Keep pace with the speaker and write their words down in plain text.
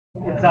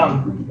It's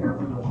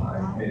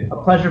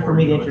a pleasure for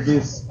me to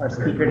introduce our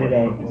speaker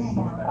today.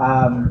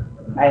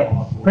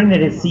 I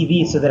printed his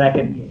CV so that I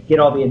could get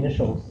all the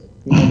initials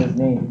in his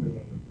name.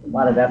 A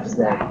lot of F's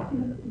there.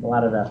 A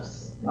lot of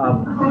F's.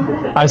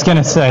 I was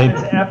gonna say,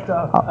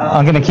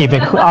 I'm gonna keep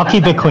it. I'll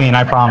keep it clean.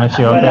 I promise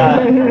you.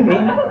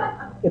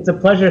 Okay? It's a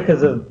pleasure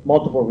because of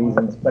multiple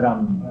reasons, but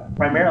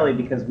primarily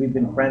because we've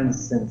been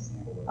friends since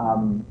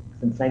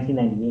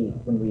 1998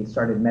 when we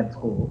started med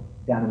school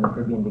down in the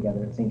Caribbean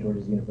together at St.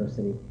 George's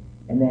University,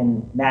 and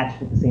then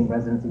matched with the same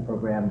residency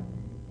program.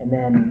 And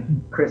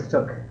then Chris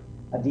took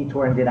a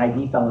detour and did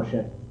ID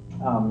fellowship,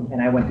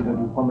 and I went to go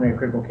do pulmonary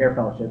critical care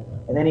fellowship.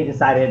 And then he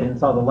decided and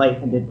saw the light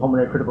and did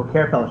pulmonary critical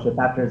care fellowship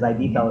after his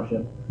ID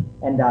fellowship,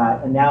 and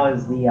now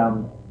is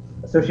the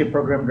Associate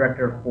Program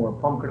Director for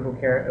Pulm Critical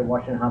Care at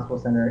Washington Hospital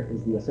Center,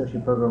 is the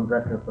Associate Program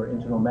Director for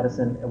Internal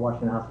Medicine at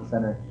Washington Hospital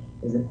Center,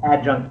 is an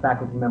adjunct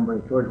faculty member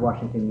at George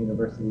Washington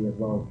University as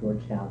well as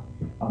Georgetown.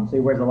 So he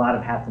wears a lot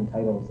of hats and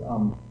titles,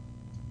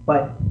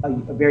 but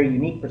a very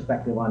unique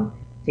perspective on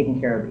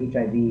taking care of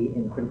HIV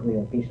in critically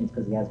ill patients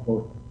because he has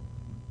both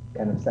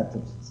kind of sets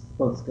of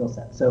both skill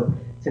sets. So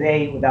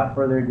today, without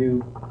further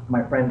ado,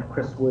 my friend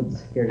Chris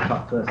Woods here to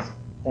talk to us.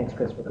 Thanks,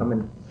 Chris, for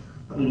coming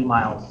 80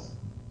 miles.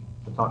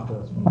 To talk to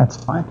us. That's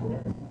fine.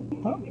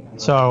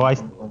 So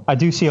I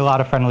do see a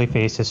lot of friendly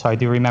faces, so I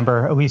do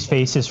remember at least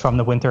faces from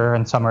the winter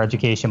and summer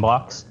education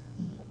blocks.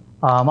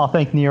 I'll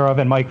thank Nirav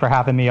and Mike for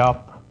having me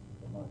up.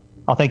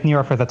 I'll thank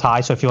Nirav for the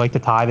tie, so if you like the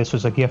tie, this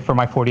was a gift for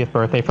my 40th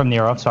birthday from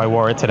Nirav, so I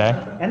wore it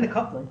today. And the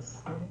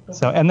cufflinks.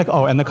 So, and the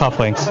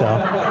cufflinks, so,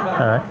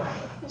 all right.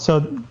 So,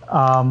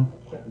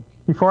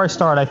 before I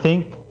start, I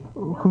think,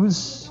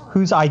 who's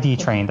ID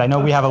trained? I know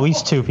we have at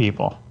least two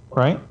people,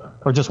 right?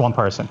 Or just one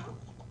person?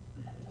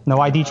 No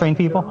ID trained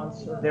people?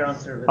 They're on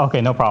service.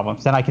 Okay, no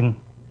problems. Then I can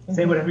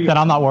say whatever you then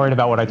I'm not worried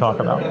about what I talk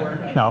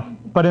about. No.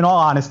 But in all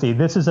honesty,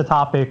 this is a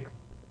topic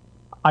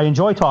I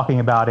enjoy talking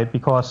about it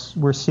because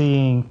we're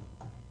seeing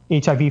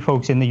HIV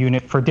folks in the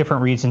unit for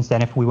different reasons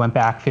than if we went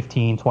back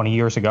 15, 20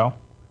 years ago.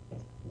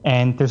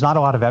 And there's not a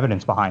lot of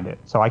evidence behind it.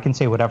 So I can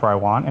say whatever I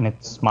want, and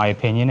it's my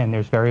opinion, and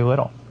there's very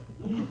little.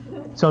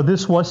 So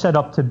this was set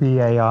up to be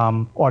a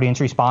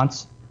audience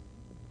response.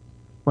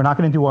 We're not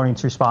going to do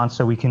audience response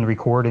so we can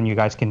record and you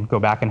guys can go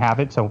back and have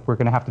it. So we're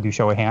going to have to do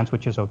show of hands,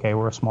 which is okay.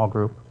 We're a small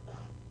group.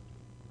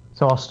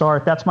 So I'll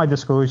start. That's my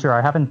disclosure.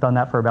 I haven't done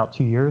that for about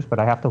 2 years, but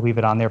I have to leave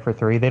it on there for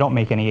 3. They don't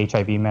make any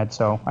HIV meds,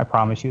 so I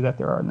promise you that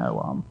there are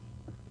no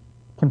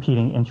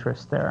competing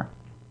interests there.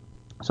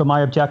 So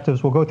my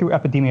objectives, we'll go through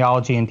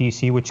epidemiology in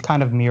DC, which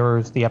kind of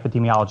mirrors the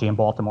epidemiology in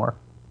Baltimore.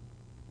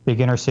 Big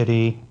inner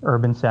city,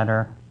 urban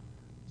center,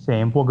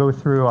 same. We'll go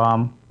through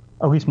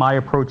at least my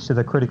approach to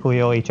the critically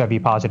ill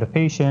HIV positive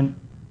patient,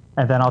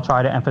 and then I'll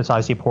try to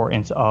emphasize the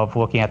importance of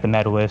looking at the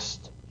med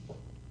list,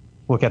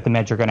 look at the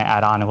meds you're going to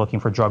add on, and looking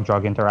for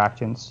drug-drug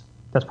interactions.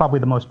 That's probably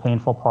the most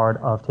painful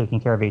part of taking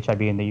care of HIV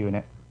in the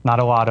unit. Not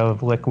a lot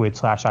of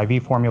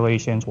liquid/IV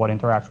formulations, what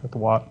interacts with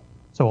what,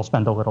 so we'll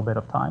spend a little bit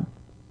of time.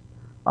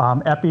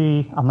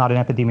 Epi, I'm not an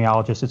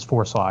epidemiologist, it's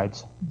 4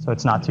 slides, so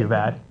it's not too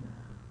bad.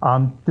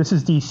 This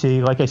is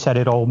DC. Like I said,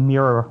 it'll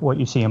mirror what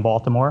you see in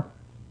Baltimore.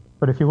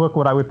 But if you look,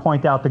 what I would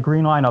point out, the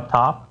green line up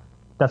top,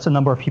 that's the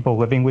number of people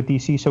living with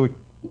DC, so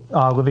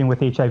living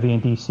with HIV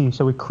in DC,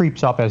 so it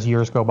creeps up as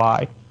years go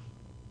by.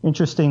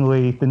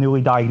 Interestingly, the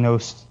newly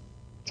diagnosed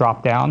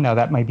drop down. Now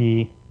that might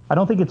be, I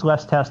don't think it's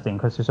less testing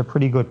because there's a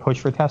pretty good push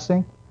for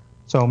testing,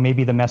 so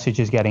maybe the message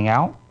is getting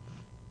out,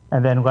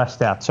 and then less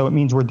death. So it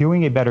means we're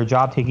doing a better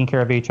job taking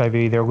care of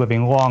HIV, they're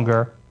living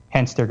longer,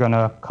 hence they're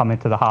gonna come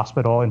into the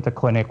hospital, into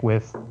clinic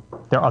with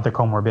their other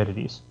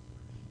comorbidities.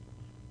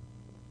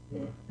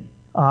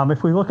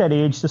 If we look at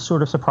age, this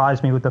sort of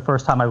surprised me with the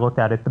first time I looked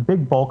at it. The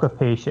big bulk of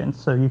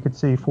patients, so you could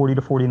see 40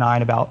 to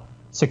 49, about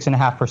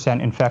 6.5%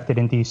 infected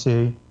in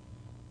DC,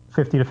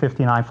 50 to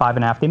 59,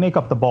 5.5. They make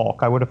up the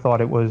bulk. I would have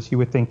thought it was, you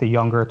would think the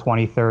younger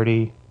 20,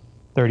 30,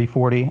 30,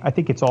 40. I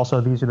think it's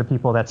also, these are the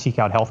people that seek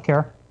out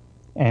healthcare,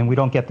 and we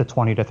don't get the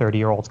 20 to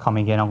 30-year-olds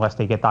coming in unless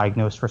they get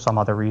diagnosed for some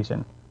other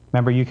reason.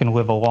 Remember, you can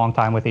live a long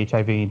time with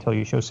HIV until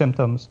you show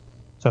symptoms,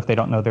 so if they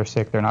don't know they're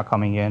sick, they're not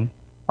coming in.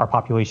 Our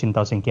population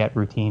doesn't get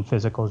routine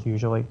physicals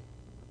usually,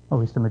 at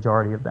least the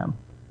majority of them.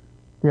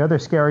 The other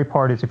scary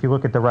part is if you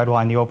look at the red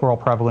line, the overall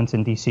prevalence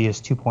in DC is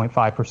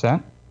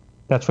 2.5%.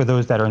 That's for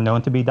those that are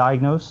known to be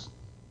diagnosed.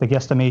 The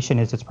guesstimation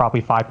is it's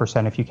probably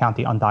 5% if you count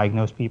the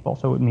undiagnosed people.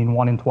 So it would mean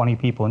 1 in 20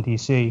 people in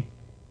DC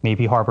may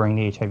be harboring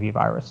the HIV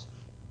virus.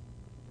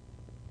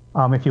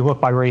 If you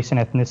look by race and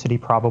ethnicity,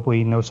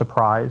 probably no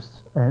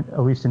surprise.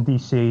 At least in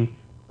DC,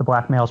 the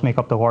black males make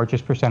up the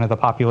largest percent of the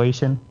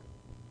population.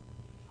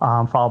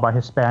 Followed by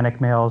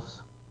Hispanic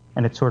males,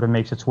 and it sort of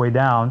makes its way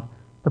down.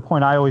 The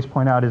point I always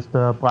point out is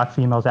the black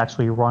females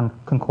actually run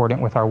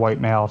concordant with our white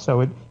males,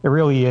 so it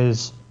really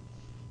is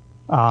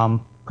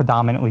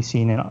predominantly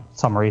seen in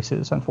some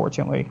races,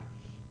 unfortunately.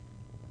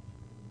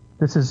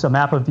 This is a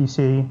map of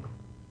DC.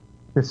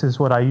 This is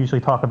what I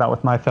usually talk about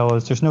with my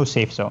fellows. There's no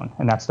safe zone,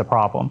 and that's the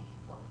problem.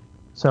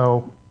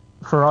 So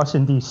for us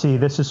in DC,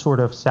 this is sort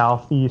of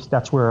southeast.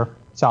 That's where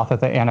south of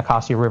the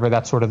Anacostia River.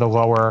 That's sort of the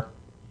lower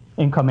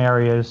income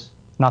areas.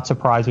 Not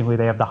surprisingly,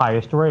 they have the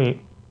highest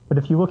rate. But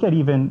if you look at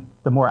even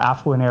the more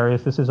affluent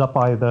areas, this is up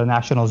by the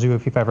National Zoo,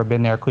 if you've ever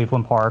been there,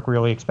 Cleveland Park,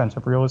 really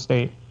expensive real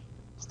estate,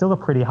 still a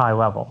pretty high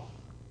level.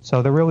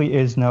 So there really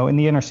is no, in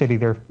the inner city,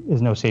 there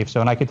is no safe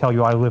zone. I could tell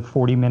you I live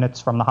 40 minutes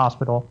from the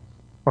hospital,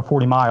 or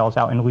 40 miles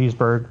out in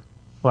Leesburg,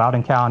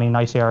 Loudoun County,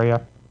 nice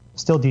area.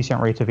 Still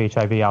decent rates of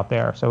HIV out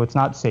there, so it's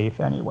not safe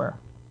anywhere.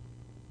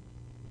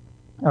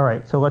 All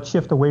right, so let's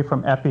shift away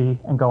from epi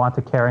and go on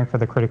to caring for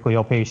the critically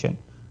ill patient.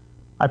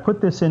 I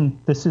put this in,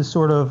 this is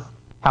sort of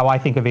how I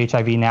think of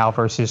HIV now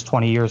versus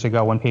 20 years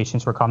ago when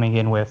patients were coming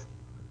in with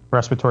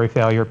respiratory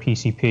failure,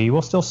 PCP.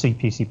 We'll still see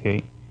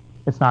PCP.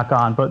 It's not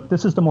gone, but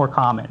this is the more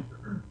common.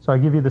 So I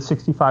give you the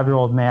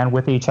 65-year-old man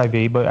with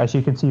HIV, but as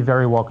you can see,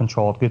 very well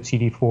controlled, good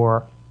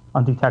CD4,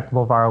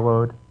 undetectable viral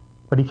load,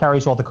 but he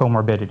carries all the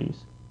comorbidities,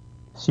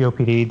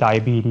 COPD,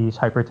 diabetes,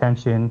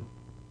 hypertension,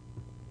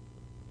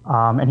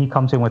 and he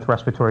comes in with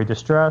respiratory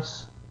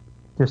distress,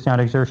 dyspnea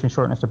exertion,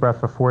 shortness of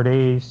breath for 4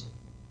 days,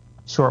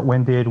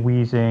 short-winded,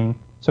 wheezing,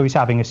 so he's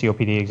having a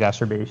COPD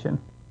exacerbation.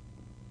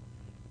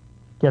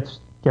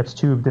 Gets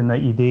tubed in the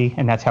ED,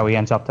 and that's how he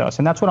ends up to us.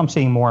 And that's what I'm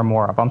seeing more and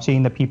more of. I'm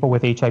seeing the people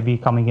with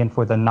HIV coming in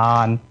for the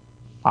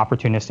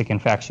non-opportunistic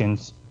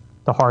infections,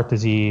 the heart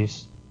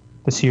disease,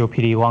 the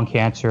COPD, lung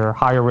cancer,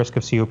 higher risk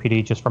of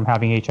COPD just from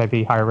having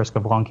HIV, higher risk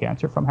of lung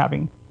cancer from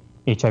having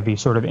HIV,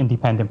 sort of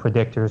independent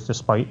predictors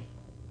despite,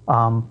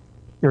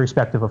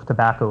 irrespective of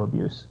tobacco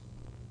abuse.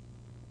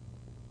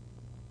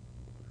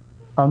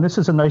 This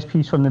is a nice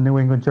piece from the New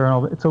England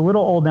Journal. It's a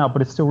little old now,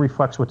 but it still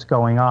reflects what's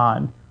going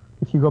on.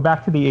 If you go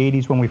back to the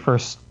 80s when we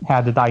first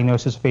had the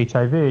diagnosis of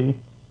HIV,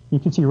 you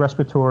can see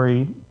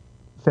respiratory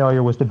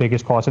failure was the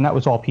biggest cause, and that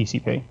was all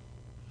PCP.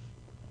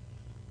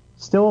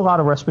 Still a lot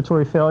of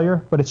respiratory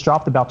failure, but it's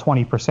dropped about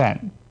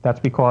 20%. That's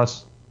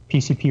because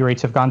PCP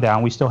rates have gone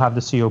down. We still have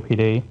the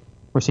COPD.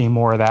 We're seeing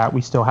more of that.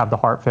 We still have the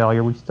heart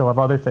failure. We still have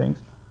other things.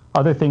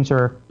 Other things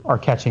are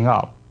catching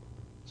up.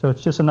 So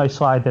it's just a nice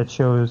slide that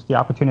shows the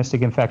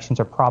opportunistic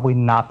infections are probably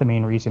not the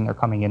main reason they're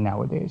coming in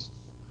nowadays.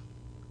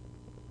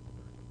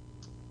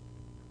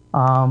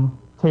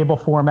 Table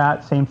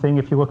format, same thing.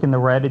 If you look in the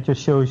red, it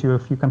just shows you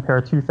if you compare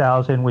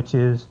 2000, which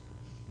is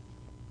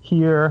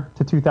here,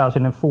 to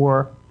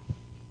 2004,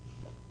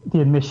 the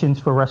admissions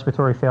for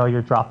respiratory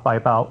failure dropped by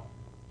about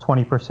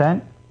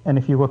 20%. And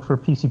if you look for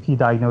PCP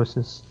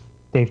diagnosis,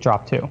 they've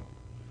dropped too.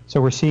 So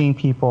we're seeing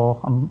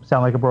people, I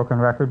sound like a broken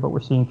record, but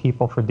we're seeing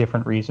people for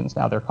different reasons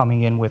now. They're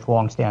coming in with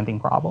long-standing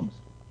problems.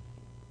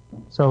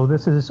 So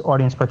this is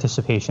audience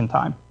participation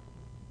time.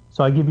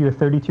 So I give you a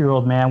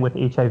 32-year-old man with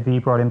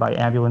HIV brought in by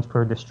ambulance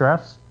per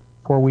distress,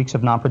 4 weeks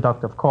of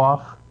non-productive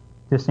cough,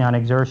 dyspnea on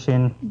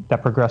exertion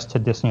that progressed to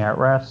dyspnea at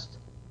rest.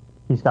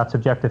 He's got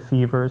subjective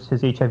fevers.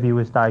 His HIV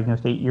was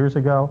diagnosed 8 years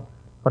ago,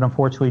 but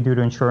unfortunately due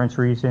to insurance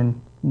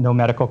reason, no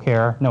medical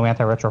care, no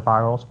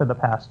antiretrovirals for the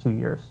past 2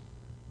 years.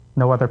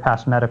 No other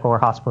past medical or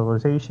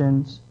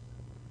hospitalizations.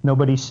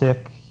 Nobody's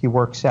sick.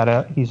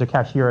 He's a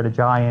cashier at a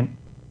Giant,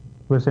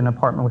 lives in an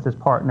apartment with his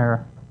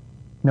partner.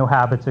 No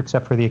habits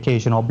except for the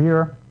occasional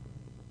beer,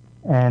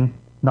 and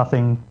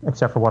nothing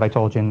except for what I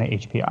told you in the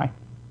HPI.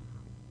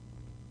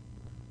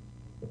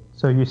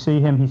 So you see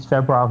him, he's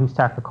febrile, he's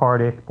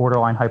tachycardic,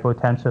 borderline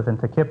hypotensive and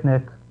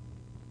tachypnic,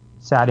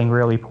 satting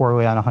really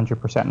poorly on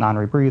 100%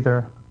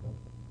 non-rebreather.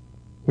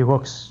 He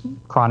looks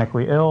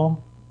chronically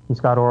ill. He's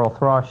got oral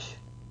thrush.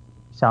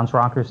 Sounds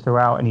ronkers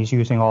throughout, and he's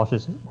using all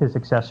his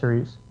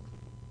accessories.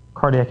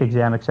 Cardiac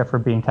exam, except for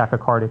being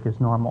tachycardic, is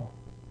normal.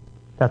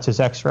 That's his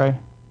x-ray.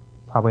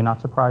 Probably not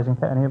surprising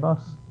to any of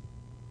us.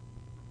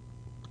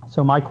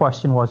 So my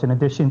question was, in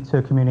addition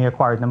to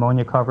community-acquired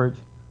pneumonia coverage,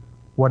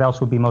 what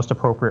else would be most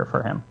appropriate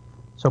for him?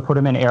 So put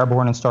him in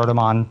airborne and start him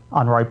on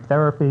RIPE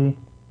therapy,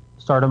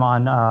 start him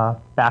on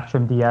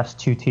Bactrim DS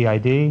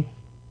 2-TID,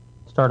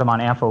 start him on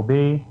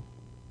Ampho-B,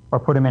 or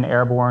put him in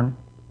airborne,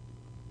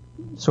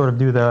 sort of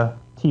do the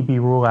TB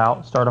rule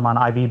out, start him on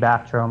IV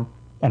Bactrim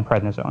and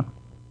prednisone.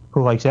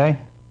 Who likes A?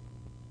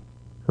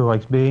 Who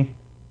likes B?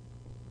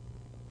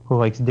 Who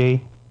likes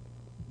D?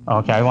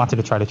 Okay, I wanted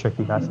to try to trick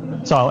you guys.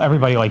 So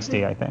everybody likes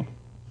D, I think.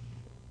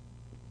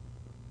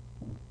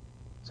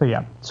 So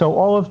yeah, so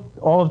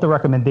all of the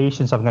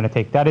recommendations I'm going to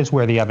take, that is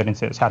where the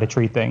evidence is, how to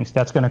treat things.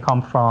 That's going to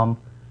come from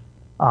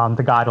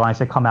the guidelines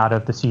that come out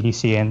of the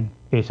CDC and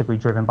basically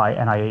driven by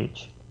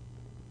NIH.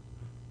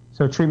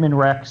 So treatment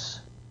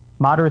recs,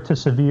 moderate to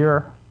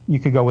severe, you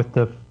could go with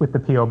the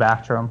PO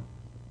Bactrim.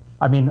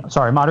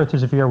 Moderate to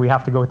severe, we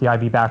have to go with the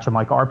IV Bactrim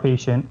like our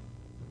patient.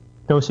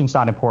 Dosing's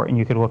not important.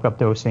 You could look up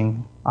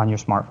dosing on your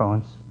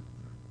smartphones.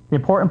 The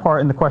important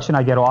part, and the question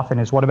I get often,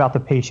 is what about the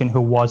patient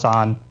who was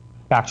on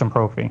Bactrim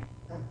Prophy?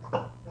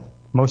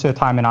 Most of the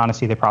time, in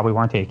honesty, they probably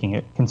weren't taking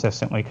it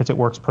consistently because it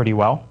works pretty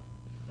well.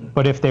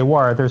 But if they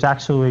were, there's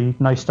actually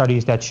nice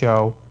studies that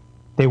show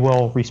they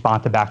will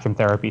respond to Bactrim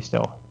therapy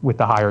still with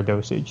the higher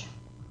dosage.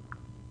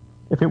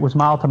 If it was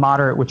mild to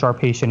moderate, which our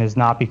patient is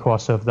not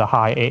because of the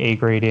high AA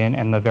gradient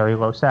and the very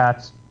low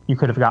SATs, you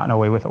could have gotten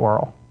away with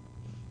oral.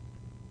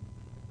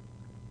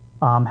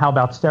 How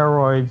about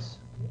steroids?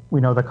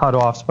 We know the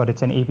cutoffs, but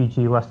it's an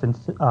ABG less than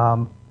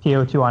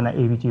PaO2 on an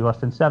ABG less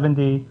than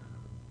 70,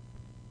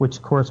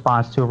 which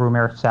corresponds to a room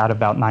air sat of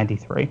about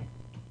 93.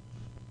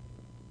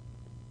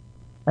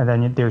 And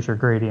then there's your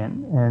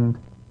gradient. And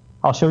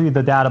I'll show you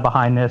the data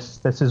behind this.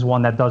 This is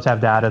one that does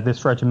have data.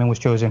 This regimen was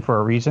chosen for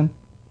a reason.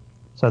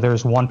 So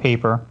there's one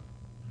paper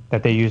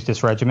that they used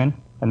this regimen,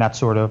 and that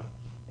sort of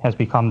has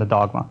become the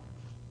dogma.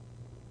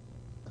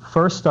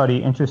 First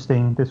study,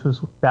 interesting, this was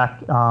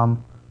back,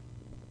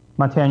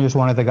 Montagnier is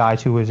one of the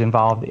guys who was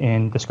involved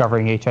in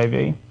discovering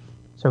HIV.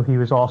 So he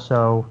was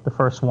also the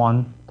first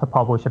one to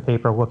publish a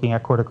paper looking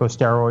at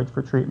corticosteroids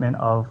for treatment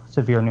of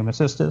severe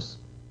pneumocystis.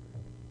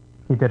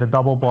 He did a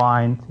double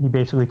blind. He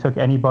basically took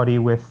anybody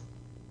with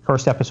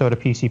first episode of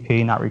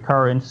PCP, not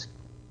recurrence,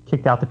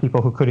 kicked out the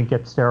people who couldn't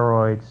get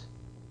steroids.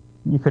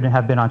 You couldn't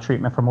have been on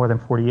treatment for more than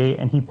 48,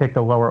 and he picked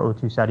a lower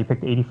O2 sat. He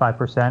picked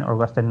 85% or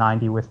less than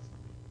 90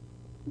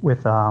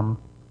 with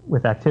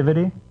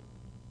activity.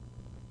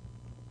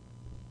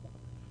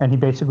 And he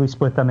basically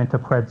split them into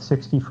pred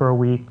 60 for a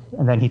week,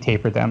 and then he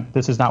tapered them.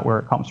 This is not where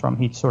it comes from.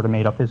 He sort of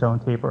made up his own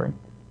tapering.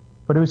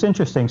 But it was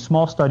interesting,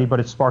 small study, but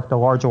it sparked a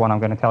larger one, I'm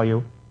going to tell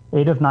you.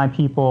 8 of 9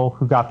 people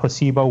who got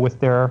placebo with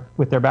their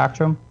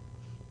Bactrim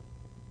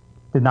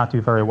did not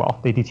do very well.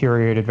 They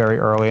deteriorated very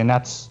early, and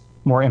that's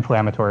more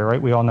inflammatory,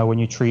 right? We all know when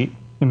you treat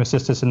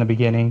pneumocystis in the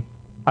beginning,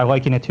 I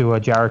liken it to a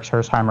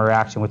Jarix-Hersheimer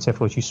reaction with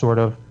syphilis. You sort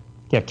of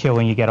get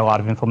killing, you get a lot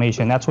of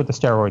inflammation. That's what the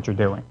steroids are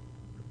doing.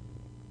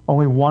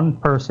 Only one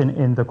person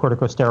in the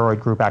corticosteroid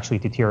group actually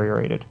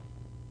deteriorated.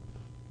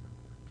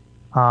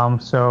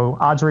 So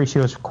odds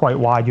ratio is quite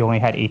wide. You only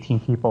had 18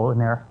 people in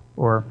there,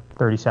 or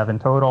 37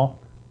 total.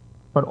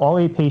 But all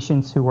 8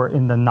 patients who were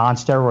in the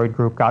non-steroid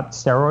group got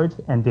steroids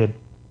and did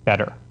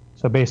better.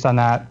 So based on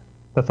that,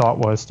 the thought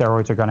was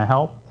steroids are going to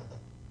help.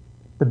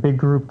 The big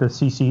group, the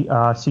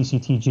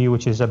CCTG,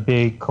 which is a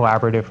big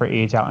collaborative for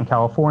AIDS out in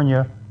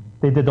California,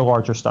 they did the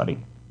larger study.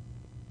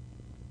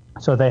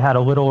 So they had a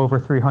little over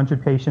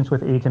 300 patients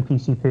with AIDS and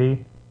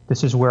PCP.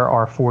 This is where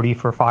our 40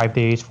 for 5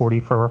 days, 40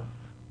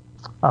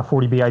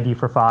 BID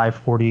for 5,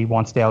 40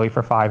 once daily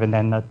for 5, and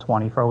then the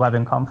 20 for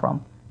 11 come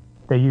from.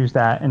 They used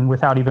that, and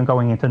without even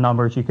going into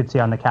numbers, you could see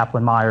on the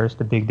Kaplan-Meiers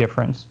the big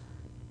difference.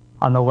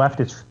 On the left,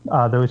 it's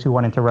those who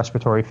went into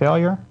respiratory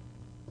failure.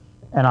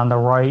 And on the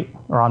right,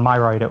 or on my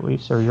right at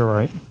least, or your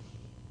right,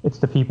 it's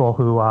the people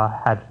who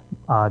had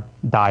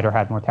died or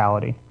had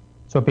mortality.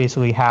 So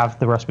basically have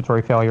the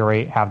respiratory failure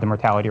rate, have the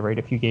mortality rate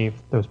if you gave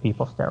those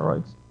people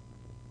steroids.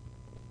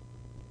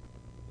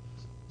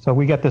 So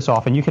we get this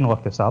often. You can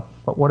look this up.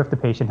 But what if the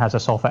patient has a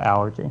sulfa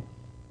allergy?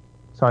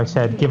 So I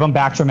said, give them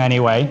Bactrim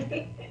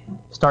anyway.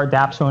 Start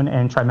Dapsone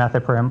and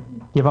trimethoprim.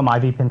 Give them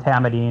IV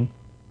pentamidine,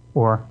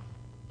 or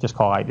just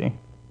call ID.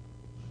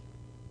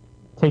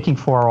 Taking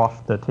 4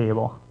 off the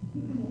table.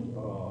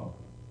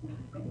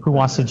 Who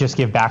wants to just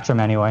give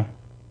Bactrim anyway?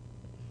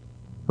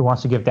 Who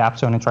wants to give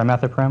Dapsone and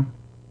trimethoprim?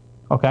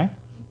 Okay.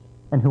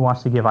 And who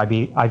wants to give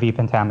IV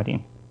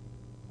pentamidine?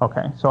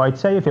 Okay. So I'd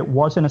say if it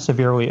wasn't a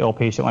severely ill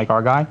patient like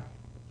our guy,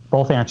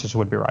 both answers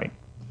would be right.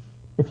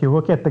 If you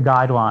look at the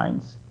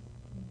guidelines,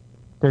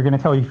 they're going to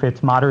tell you if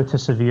it's moderate to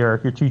severe,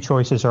 your 2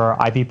 choices are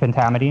IV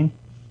pentamidine.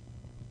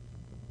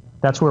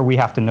 That's where we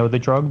have to know the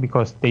drug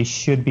because they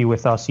should be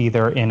with us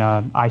either in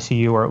an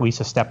ICU or at least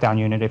a step-down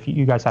unit if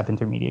you guys have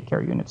intermediate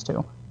care units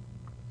too.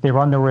 They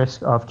run the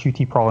risk of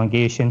QT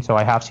prolongation, so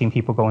I have seen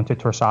people go into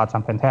torsades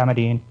on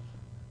pentamidine,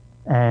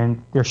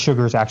 and their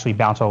sugars actually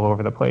bounce all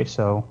over the place,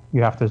 so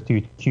you have to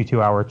do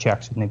Q2-hour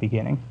checks in the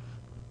beginning.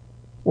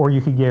 Or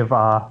you could give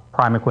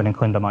Primaquine and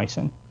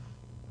clindamycin.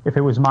 If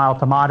it was mild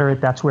to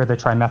moderate, that's where the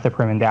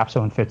trimethoprim and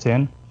Dapsone fits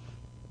in.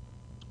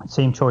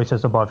 Same choice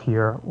as above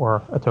here,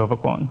 or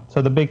atovaquone.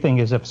 So the big thing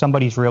is if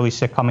somebody's really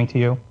sick coming to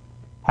you,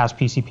 has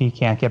PCP,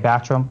 can't get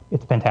Bactrim,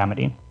 it's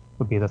pentamidine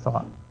would be the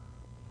thought,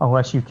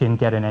 unless you can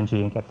get an NG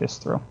and get this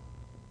through.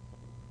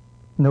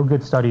 No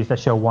good studies that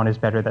show one is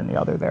better than the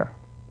other there.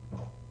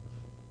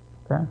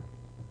 Okay.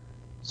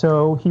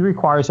 So he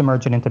requires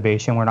emergent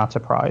intubation. We're not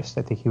surprised.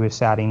 I think he was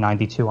satting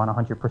 92 on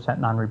 100%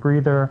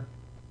 non-rebreather.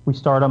 We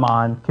start him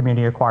on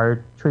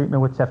community-acquired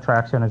treatment with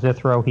ceftriaxone and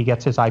azithro. He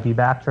gets his IV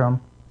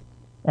Bactrim,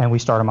 and we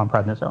start him on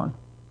prednisone.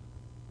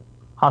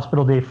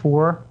 Hospital day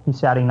 4, he's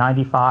satting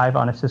 95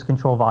 on a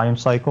sys-control volume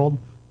cycled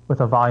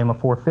with a volume of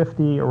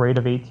 450, a rate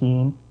of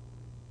 18,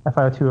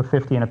 FiO2 of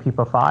 50, and a PEEP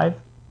of 5.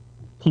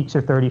 Peaks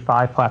are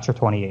 35, plats are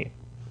 28.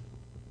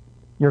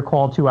 You're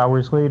called 2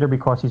 hours later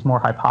because he's more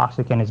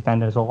hypoxic and his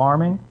vent is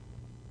alarming,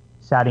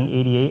 satting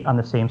 88 on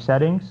the same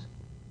settings,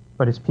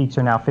 but his peaks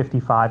are now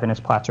 55 and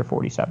his plats are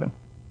 47.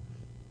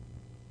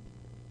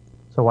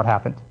 So what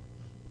happened?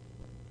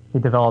 He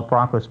developed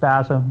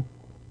bronchospasm,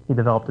 he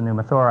developed a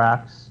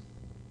pneumothorax,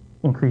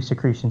 increased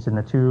secretions in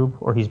the tube,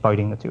 or he's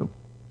biting the tube.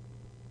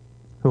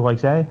 Who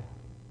likes A?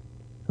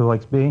 Who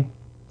likes B?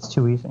 It's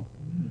too easy.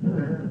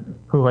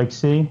 Who likes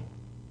C?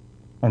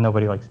 And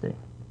nobody likes D.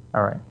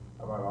 All right.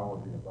 How about all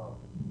of the above?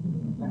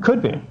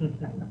 Could be.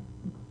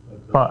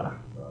 But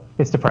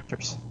it's the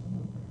pressures.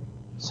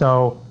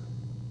 So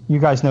you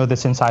guys know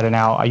this inside and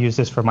out. I use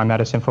this for my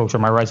medicine folks or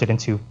my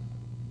residents who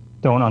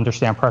don't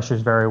understand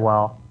pressures very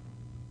well.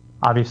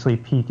 Obviously,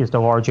 peak is the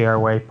large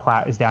airway,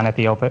 plat is down at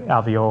the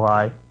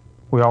alveoli.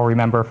 We all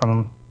remember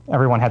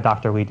everyone had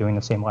Dr. Lee doing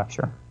the same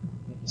lecture.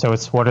 So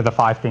it's what are the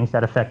 5 things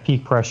that affect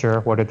peak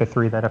pressure? What are the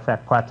 3 that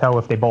affect plateau?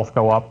 If they both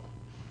go up,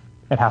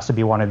 it has to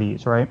be one of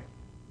these, right?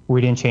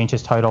 We didn't change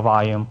his tidal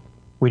volume.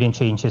 We didn't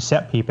change his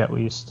set PEEP at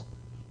least.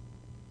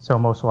 So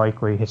most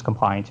likely his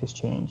compliance has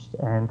changed.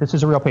 And this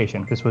is a real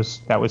patient.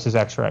 That was his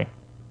x-ray.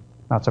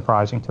 Not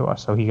surprising to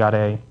us. So he got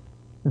a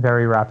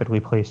very rapidly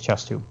placed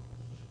chest tube.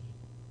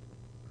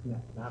 Yeah,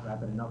 not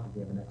rapid enough if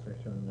you have an x-ray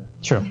showing the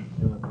True.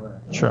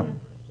 True.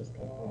 Just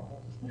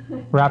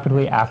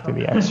Rapidly after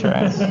the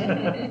x-ray.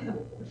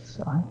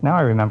 So now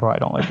I remember why I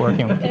don't like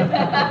working with you.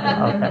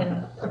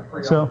 Okay.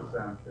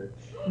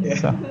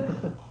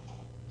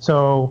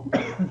 So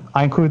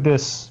I include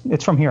this.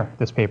 It's from here,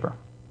 this paper.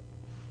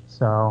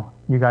 So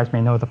you guys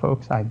may know the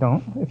folks. I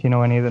don't. If you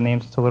know any of the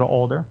names, it's a little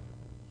older.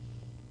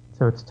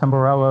 So it's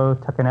Tamburello,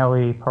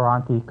 Tacconelli,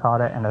 Paranti,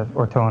 Cotta, and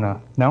Ortona.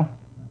 No?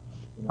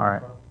 All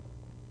right.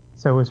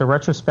 So it was a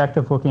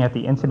retrospective looking at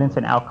the incidence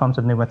and outcomes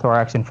of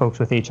pneumothorax in folks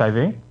with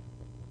HIV.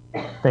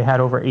 They had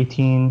over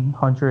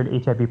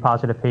 1,800 HIV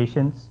positive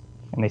patients,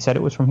 and they said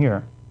it was from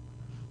here,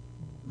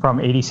 from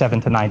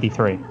 87 to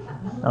 93.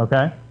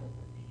 Okay?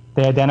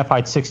 They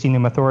identified 60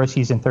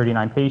 pneumothoraces in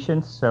 39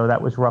 patients, so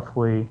that was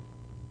roughly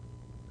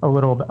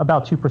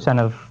about 2%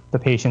 of the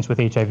patients with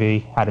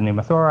HIV had a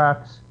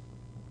pneumothorax.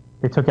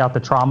 They took out the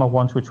trauma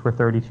ones, which were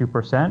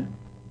 32%.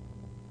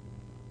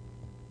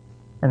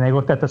 And they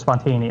looked at the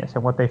spontaneous,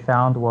 and what they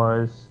found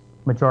was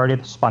majority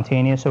of the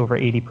spontaneous, over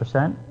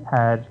 80%,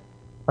 had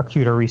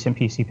acute or recent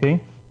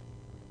PCP.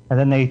 And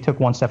then they took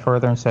one step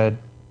further and said,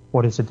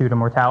 what does it do to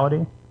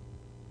mortality?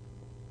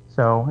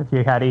 So if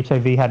you had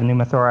HIV, had a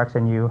pneumothorax,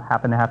 and you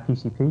happen to have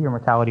PCP, your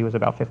mortality was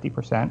about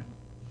 50%,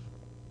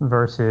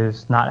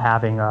 versus not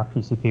having a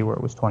PCP where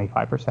it was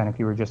 25% if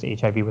you were just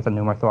HIV with a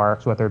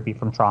pneumothorax, whether it be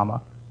from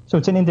trauma. So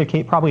it's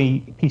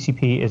probably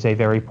PCP is a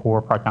very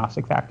poor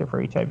prognostic factor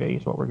for HIV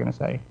is what we're going to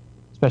say,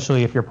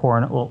 especially if you're poor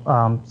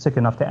and sick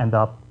enough to end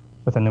up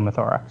with a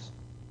pneumothorax.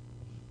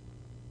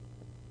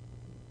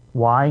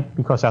 Why?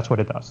 Because that's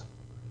what it does.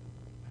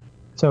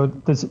 So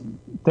the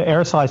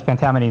aerosolized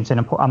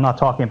pentamidine, I'm not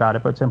talking about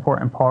it, but it's an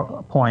important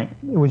point.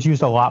 It was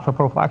used a lot for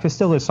prophylaxis,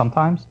 still is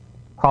sometimes.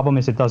 Problem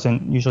is it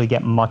doesn't usually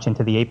get much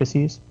into the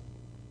apices.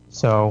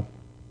 So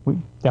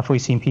we've definitely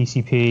seen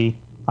PCP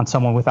on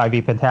someone with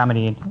IV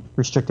pentamidine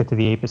restricted to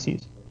the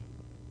apices.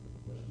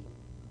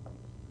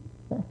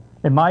 Okay.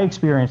 In my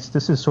experience,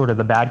 this is sort of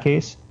the bad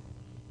case.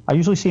 I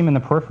usually see them in the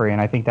periphery, and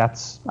I think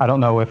I don't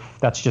know if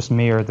that's just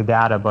me or the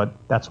data, but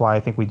that's why I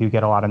think we do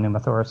get a lot of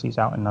pneumothoraces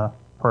out in the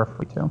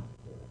periphery too.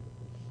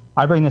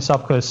 I bring this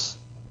up because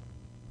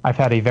I've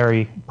had a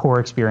very poor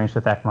experience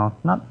with ECMO.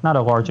 Not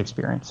a large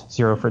experience,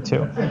 0 for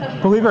 2.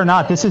 Believe it or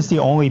not, this is the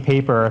only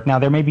paper. Now,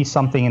 there may be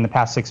something in the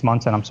past 6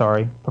 months, and I'm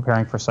sorry,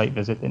 preparing for site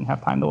visit, didn't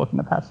have time to look in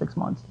the past 6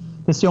 months.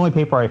 This is the only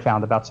paper I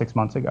found about 6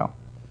 months ago.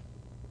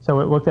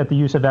 So it looked at the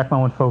use of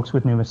ECMO in folks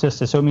with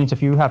pneumocystis. So it means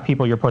if you have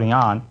people you're putting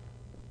on,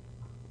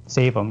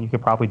 save them. You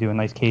could probably do a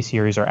nice case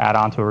series or add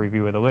on to a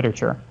review of the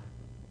literature.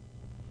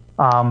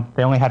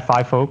 They only had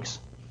 5 folks.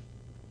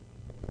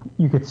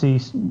 You could see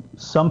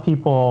some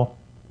people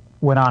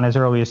went on as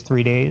early as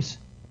 3 days,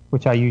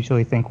 which I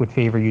usually think would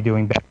favor you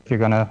doing better. If you're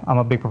gonna, I'm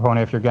a big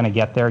proponent, if you're gonna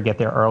get there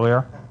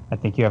earlier. I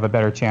think you have a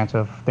better chance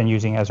than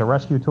using it as a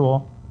rescue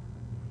tool.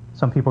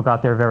 Some people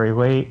got there very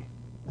late.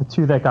 The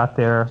 2 that got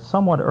there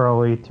somewhat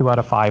early, 2 out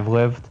of 5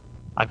 lived.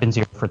 I've been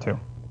 0 for 2.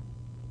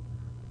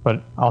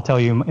 But I'll tell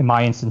you, in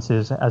my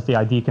instances, as the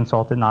ID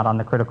consultant, not on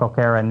the critical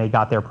care, and they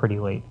got there pretty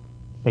late.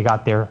 They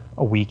got there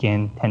a week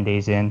in, 10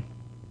 days in,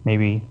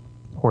 maybe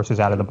horses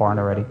out of the barn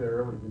already.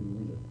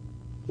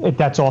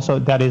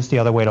 That is the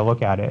other way to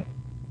look at it.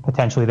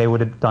 Potentially, they would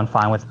have done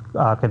fine with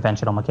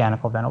conventional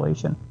mechanical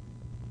ventilation.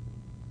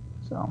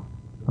 So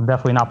I'm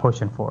definitely not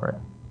pushing for it.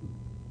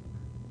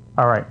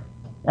 All right.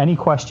 Any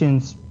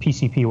questions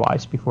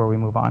PCP-wise before we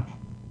move on?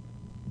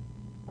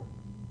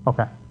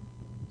 Okay.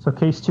 So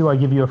case 2, I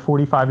give you a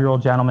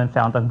 45-year-old gentleman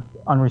found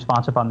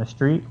unresponsive on the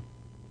street.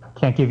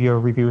 Can't give you a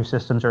review of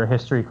systems or a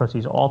history because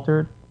he's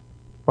altered,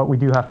 but we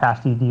do have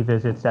past ED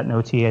visits that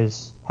notes he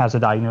has a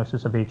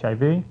diagnosis of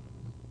HIV.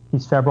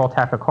 He's febrile,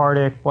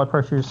 tachycardic, blood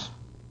pressure's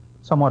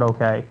somewhat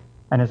okay,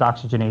 and his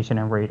oxygenation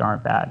and rate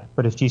aren't bad.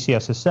 But his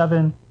GCS is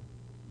 7,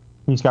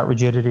 he's got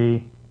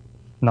rigidity,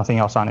 nothing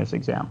else on his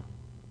exam.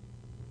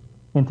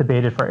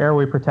 Intubated for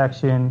airway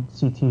protection,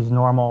 CT's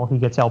normal, he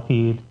gets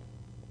LP'd. He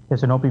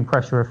has an opening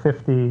pressure of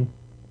 50,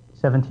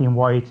 17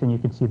 whites, and you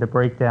can see the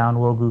breakdown,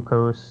 low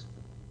glucose,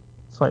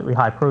 slightly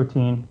high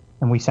protein,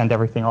 and we send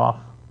everything off.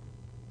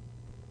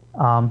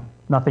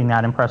 Nothing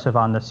that impressive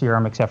on the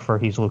serum except for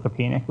he's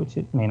leukopenic, which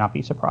it may not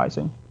be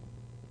surprising.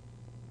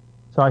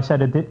 So I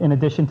said, in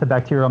addition to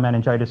bacterial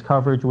meningitis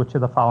coverage, which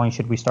of the following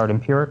should we start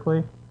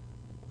empirically?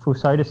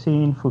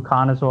 Flucytosine,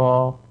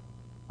 fluconazole,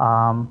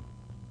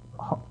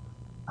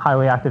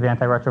 highly active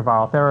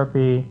antiretroviral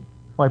therapy,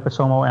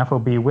 liposomal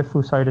ampho-B with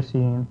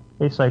flucytosine,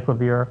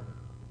 acyclovir,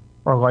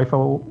 or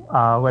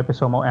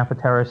liposomal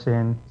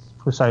amphotericin,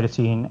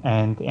 flucytosine,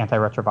 and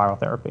antiretroviral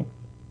therapy.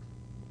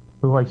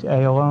 Who likes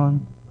A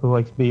alone? Who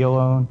likes B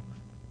alone?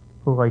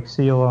 Who likes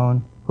C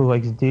alone? Who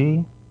likes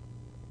D?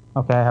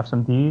 Okay, I have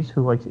some Ds.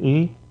 Who likes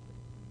E?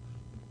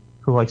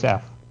 Who likes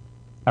F?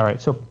 All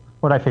right, so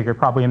what I figured,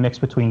 probably a mix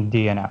between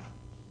D and F.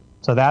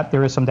 So that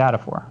there is some data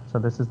for. So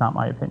this is not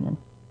my opinion.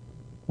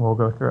 We'll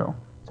go through.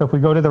 So if we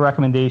go to the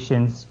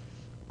recommendations,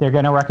 they're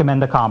going to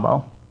recommend a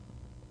combo.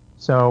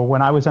 So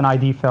when I was an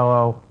ID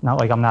fellow, not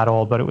like I'm that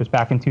old, but it was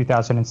back in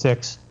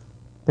 2006,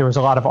 there was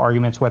a lot of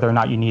arguments whether or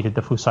not you needed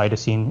the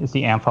flucytosine. Is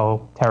the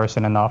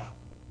amphotericin enough?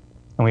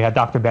 And we had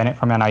Dr. Bennett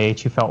from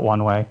NIH who felt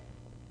one way.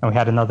 And we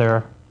had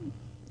another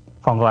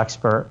fungal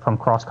expert from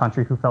cross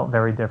country who felt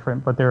very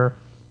different. But there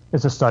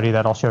is a study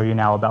that I'll show you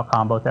now about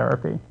combo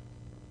therapy.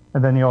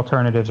 And then the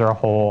alternatives are a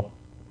whole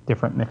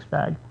different mixed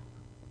bag.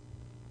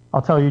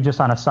 I'll tell you just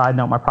on a side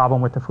note, my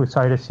problem with the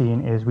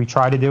flucytosine is we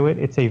try to do it.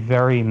 It's a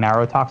very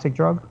marotoxic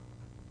drug.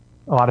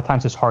 A lot of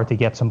times it's hard to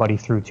get somebody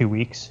through 2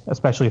 weeks,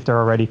 especially if they're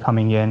already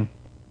coming in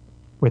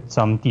with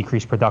some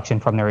decreased production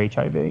from their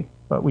HIV,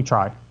 but we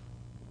try.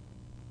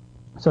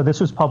 So this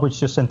was published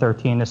just in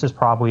 13. This is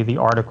probably the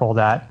article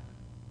that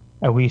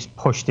at least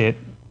pushed it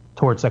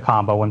towards the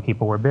combo when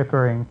people were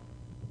bickering.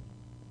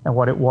 And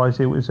what it was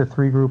a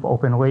 3-group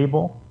open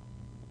label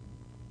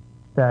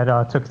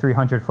that took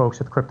 300 folks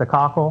with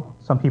cryptococcal.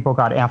 Some people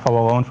got ampho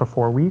alone for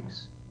 4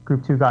 weeks.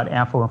 Group 2 got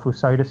ampho and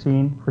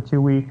flucytosine for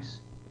 2 weeks.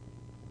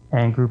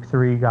 And group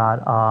 3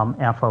 got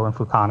ampho and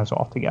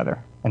fluconazole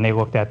together. And they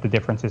looked at the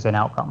differences in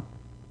outcome.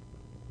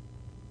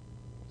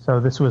 So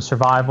this was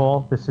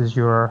survival. This is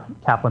your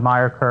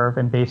Kaplan-Meier curve.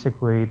 And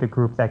basically, the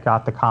group that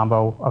got the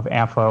combo of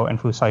ampho and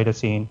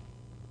flucytosine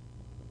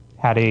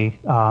had a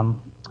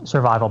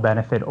survival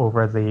benefit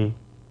over the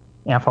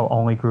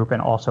ampho-only group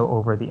and also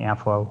over the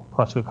ampho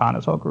plus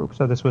fluconazole group.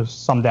 So this was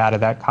some data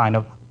that kind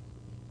of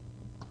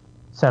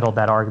settled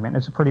that argument.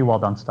 It's a pretty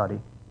well-done study.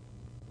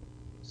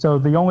 So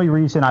the only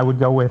reason I would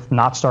go with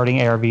not starting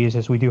ARVs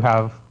is we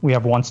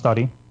have one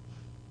study,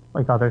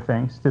 like other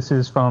things. This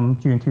is from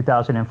June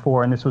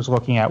 2004, and this was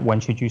looking at when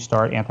should you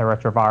start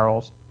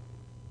antiretrovirals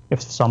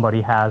if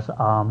somebody has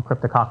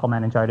cryptococcal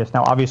meningitis.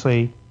 Now,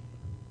 obviously,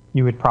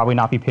 you would probably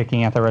not be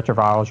picking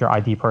antiretrovirals. Your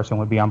ID person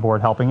would be on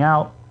board helping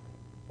out.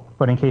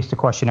 But in case the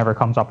question ever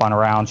comes up on a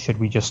round, should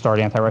we just start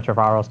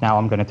antiretrovirals now?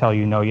 I'm going to tell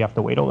you, no, you have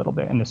to wait a little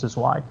bit, and this is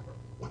why.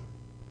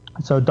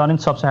 So done in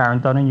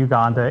Sub-Saharan, done in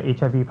Uganda,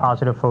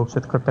 HIV-positive folks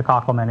with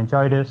cryptococcal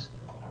meningitis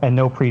and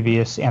no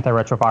previous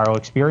antiretroviral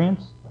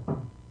experience.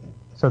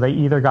 So they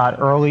either got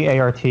early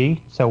ART,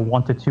 so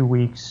 1 to 2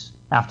 weeks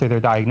after their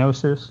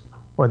diagnosis,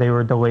 or they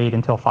were delayed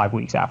until 5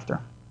 weeks after.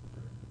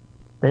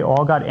 They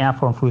all got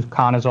ampho and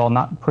fluconazole.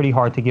 Not pretty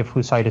hard to give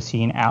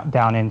flucytosine out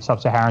down in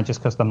Sub-Saharan just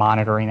because the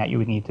monitoring that you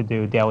would need to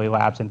do, daily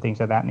labs and things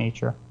of that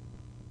nature.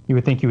 You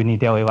would think you would need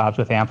daily labs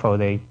with ampho.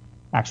 They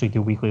actually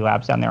do weekly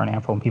labs down there on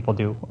ampho, and people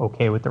do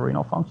okay with the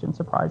renal function,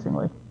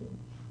 surprisingly.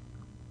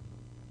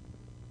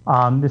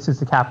 This is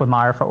the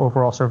Kaplan-Meier for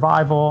overall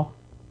survival.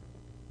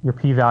 Your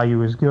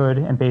p-value is good,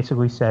 and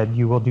basically said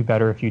you will do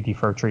better if you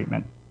defer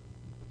treatment.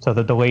 So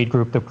the delayed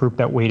group, the group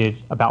that waited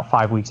about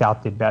 5 weeks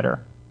out, did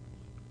better.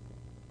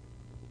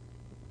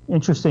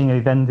 Interesting,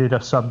 they then did a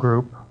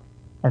subgroup,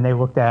 and they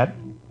looked at,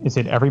 is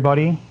it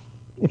everybody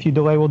if you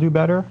delay will do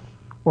better,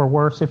 or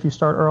worse if you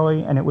start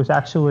early? And it was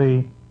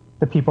actually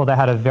the people that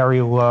had a very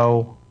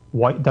low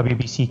white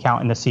WBC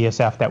count in the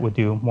CSF that would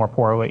do more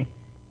poorly.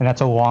 And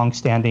that's a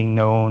long-standing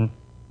known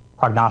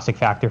prognostic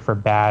factor for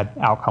bad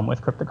outcome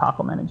with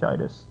cryptococcal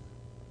meningitis.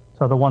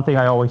 So the one thing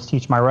I always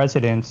teach my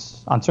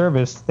residents on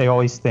service, they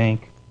always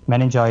think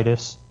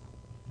meningitis,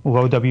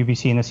 low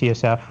WBC in the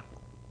CSF,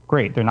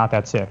 great, they're not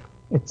that sick.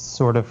 It's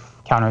sort of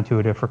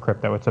counterintuitive for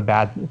crypto. It's a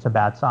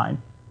bad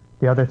sign.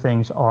 The other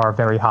things are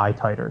very high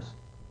titers.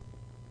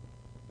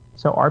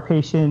 So our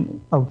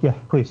patient, oh yeah,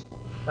 please.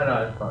 Oh,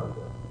 no, it's probably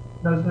good.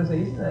 No, I was going to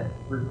say, isn't that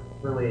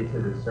related to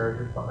the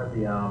surgery part,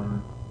 the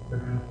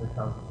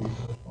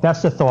constitution?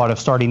 That's the thought of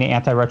starting the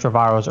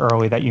antiretrovirals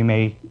early, that you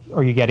may,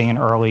 or you're getting an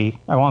early,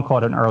 I won't call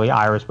it an early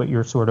iris, but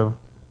you're sort of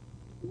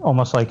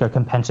almost like a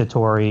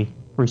compensatory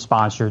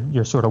response.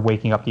 You're sort of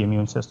waking up the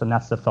immune system.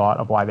 That's the thought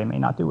of why they may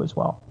not do as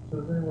well. So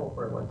is there any role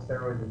for like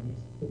steroids in these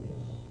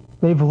patients?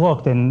 They've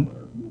looked,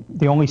 and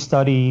the only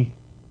study,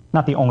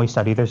 not the only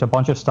study, there's a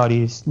bunch of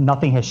studies,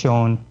 nothing has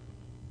shown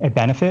a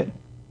benefit,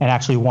 and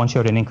actually one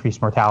showed an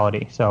increased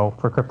mortality. So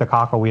for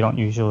cryptococcal, we don't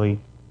usually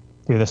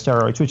do the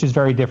steroids, which is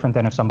very different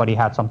than if somebody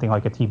had something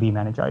like a TB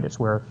meningitis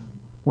where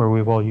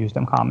we will use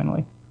them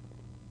commonly.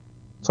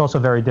 It's also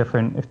very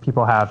different if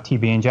people have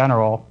TB in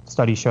general.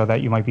 Studies show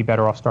that you might be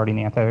better off starting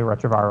the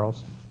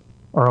antiretrovirals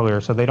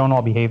earlier, so they don't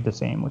all behave the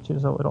same, which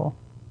is a little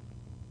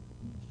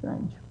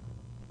strange.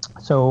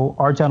 So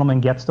our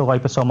gentleman gets the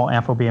liposomal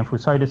ampho-B and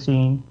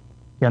flucytosine.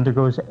 He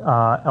undergoes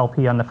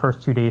LP on the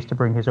first 2 days to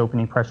bring his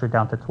opening pressure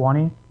down to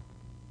 20.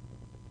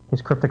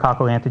 His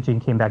cryptococcal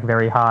antigen came back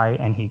very high,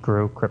 and he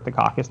grew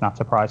cryptococcus, not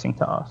surprising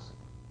to us.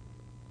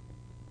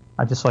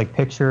 I just like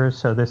pictures,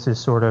 so this is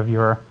sort of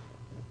your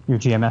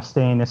GMS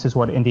stain. This is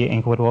what India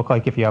ink would look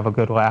like if you have a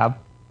good lab.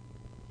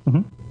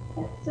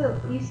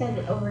 So you said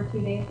that over 2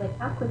 days, like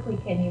how quickly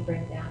can you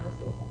bring down the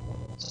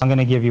CSF? So I'm going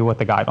to give you what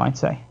the guidelines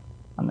say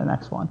on the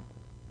next one.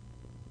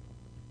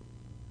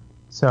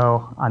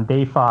 So on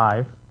day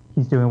 5,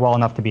 he's doing well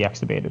enough to be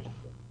extubated.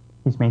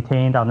 He's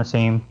maintained on the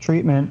same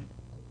treatment,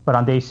 but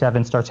on day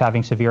 7 starts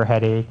having severe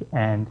headache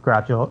and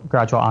gradual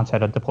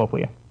onset of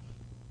diplopia.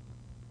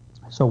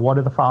 So what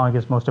of the following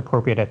is most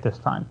appropriate at this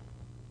time?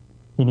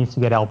 He needs to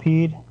get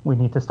LP'd. We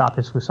need to stop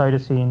his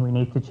flucytosine. We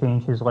need to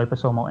change his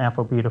liposomal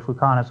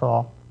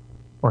ampho-beta-fluconazole,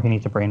 or he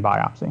needs a brain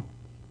biopsy.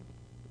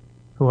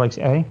 Who likes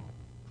A?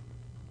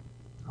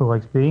 Who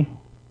likes B?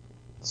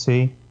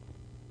 C?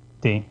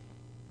 D?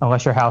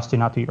 Unless your house, do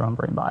not do your own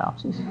brain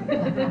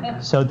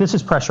biopsies. So this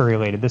is pressure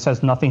related. This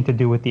has nothing to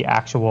do with the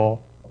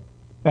actual,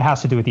 it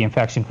has to do with the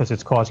infection because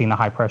it's causing the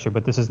high pressure,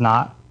 but this is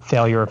not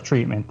failure of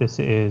treatment. This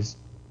is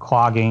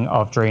clogging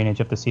of drainage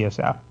of the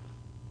CSF.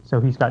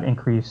 So he's got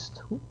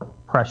increased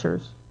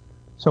pressures.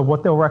 So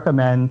what they'll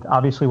recommend,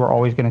 obviously we're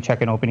always going to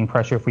check an opening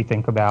pressure if we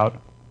think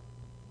about,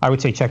 I would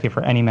say check it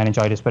for any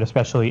meningitis, but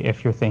especially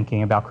if you're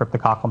thinking about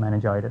cryptococcal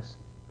meningitis.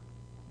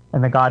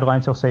 And the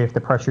guidelines will say if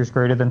the pressure is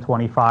greater than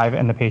 25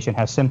 and the patient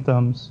has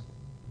symptoms,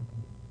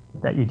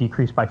 that you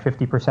decrease by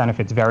 50%. If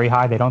it's very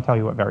high, they don't tell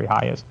you what very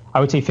high is. I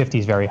would say 50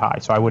 is very high,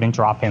 so I wouldn't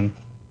drop him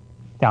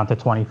down to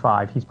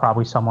 25. He's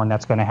probably someone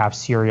that's going to have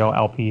serial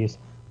LPs.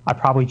 I'd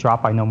probably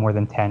drop by no more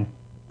than 10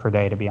 per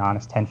day, to be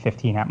honest, 10,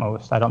 15 at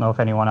most. I don't know if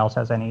anyone else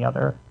has any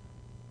other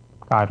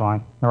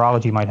guideline.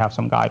 Neurology might have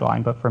some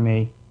guideline, but for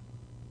me,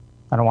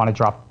 I don't want to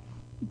drop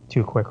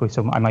too quickly,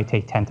 so I might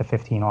take 10 to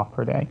 15 off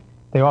per day.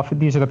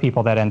 These are the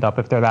people that end up,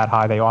 if they're that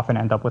high, they often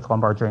end up with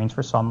lumbar drains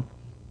for some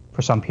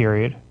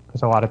period,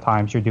 because a lot of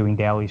times you're doing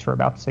dailies for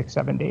about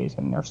 6-7 days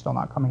and they're still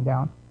not coming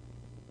down.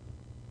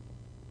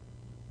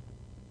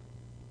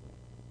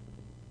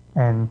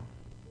 And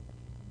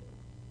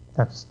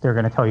they're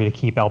going to tell you to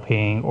keep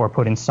LPing or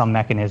put in some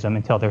mechanism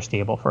until they're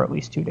stable for at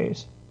least 2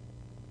 days.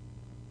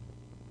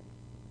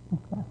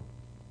 Okay.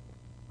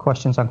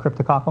 Questions on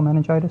cryptococcal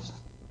meningitis?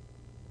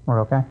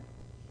 We're okay?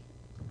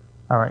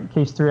 All right,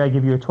 case 3, I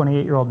give you a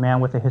 28-year-old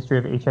man with a history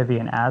of HIV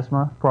and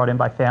asthma, brought in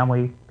by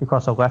family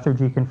because of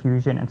lethargy,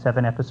 confusion, and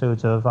 7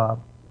 episodes of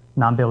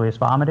non-bilious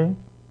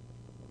vomiting.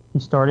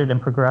 It started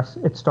and progressed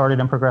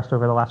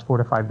over the last 4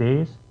 to 5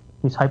 days.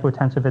 He's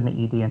hypotensive in the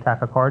ED and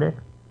tachycardic,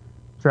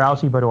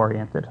 drowsy but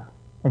oriented,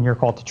 and you're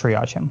called to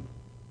triage him.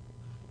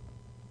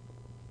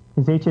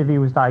 His HIV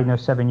was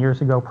diagnosed 7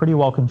 years ago, pretty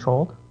well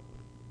controlled.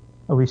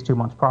 At least 2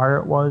 months prior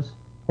it was.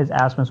 His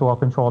asthma is well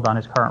controlled on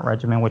his current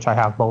regimen, which I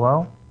have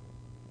below.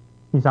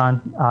 He's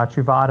on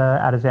Truvada,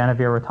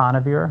 atazanavir,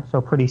 ritonavir, so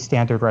pretty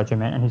standard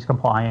regimen, and he's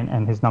compliant,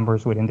 and his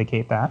numbers would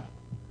indicate that.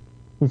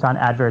 He's on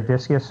Advair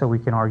Discus, so we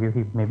can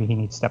argue maybe he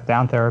needs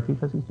step-down therapy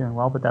because he's doing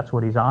well, but that's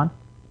what he's on.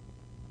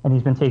 And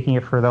he's been taking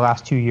it for the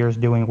last 2 years,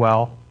 doing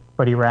well,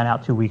 but he ran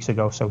out 2 weeks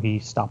ago, so he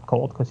stopped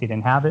cold because he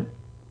didn't have it.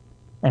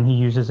 And he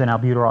uses an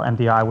albuterol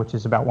MDI, which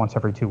is about once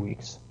every 2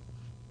 weeks.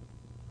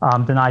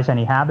 Denies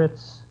any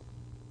habits.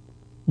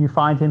 You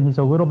find him, he's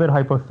a little bit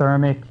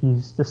hypothermic.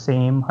 He's the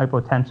same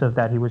hypotensive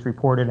that he was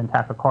reported in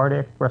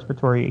tachycardic.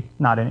 Respiratory,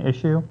 not an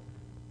issue.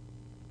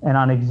 And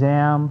on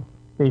exam,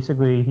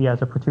 basically he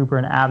has a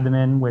protuberant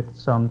abdomen with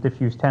some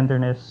diffuse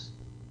tenderness,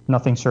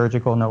 nothing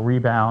surgical, no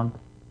rebound,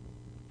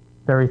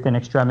 very thin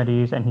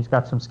extremities, and he's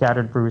got some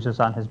scattered bruises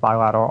on his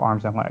bilateral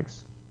arms and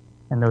legs.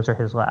 And those are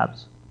his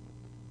labs.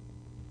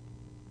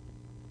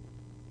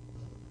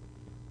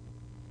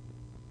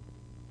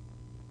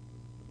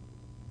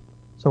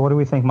 So what do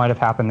we think might have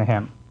happened to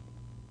him?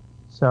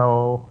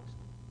 So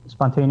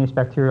spontaneous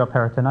bacterial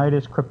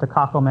peritonitis,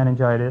 cryptococcal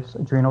meningitis,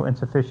 adrenal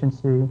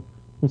insufficiency.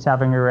 He's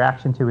having a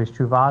reaction to his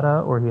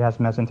Truvada, or he has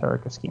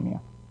mesenteric ischemia.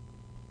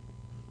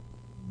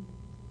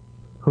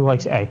 Who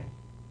likes A?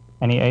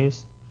 Any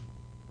A's?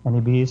 Any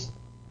B's?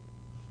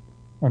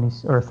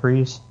 Or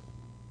threes?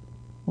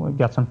 We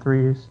got some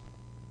threes.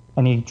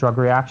 Any drug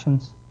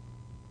reactions?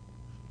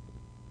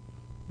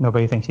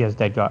 Nobody thinks he has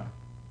dead gut.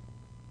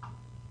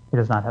 He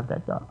does not have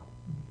dead gut.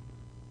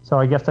 So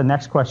I guess the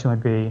next question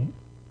would be,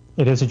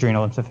 it is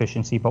adrenal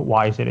insufficiency, but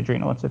why is it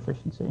adrenal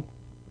insufficiency?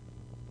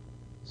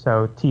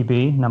 So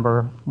TB,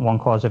 number 1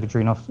 cause of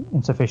adrenal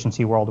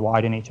insufficiency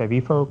worldwide in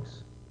HIV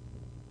folks.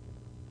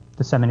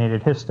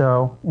 Disseminated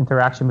histo,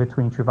 interaction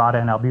between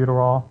Truvada and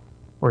albuterol,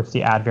 or it's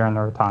the Advair and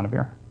the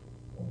ritonavir.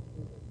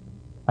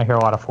 I hear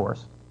a lot of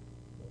 4s.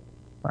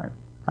 Right.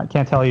 I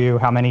can't tell you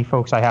how many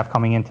folks I have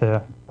coming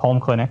into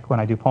Pulm Clinic, when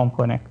I do Pulm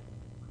Clinic,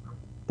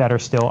 that are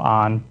still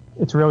on,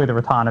 it's really the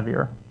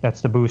ritonavir,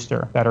 that's the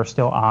booster, that are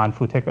still on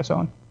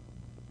fluticasone.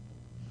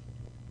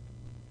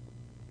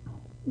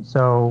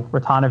 So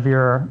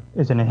ritonavir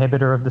is an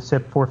inhibitor of the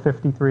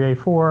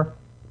CYP453A4.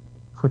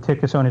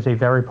 Fluticasone is a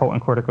very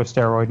potent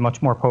corticosteroid,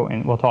 much more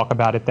potent, we'll talk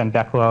about it, than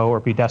Beclo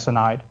or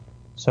budesonide.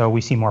 So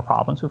we see more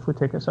problems with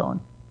fluticasone.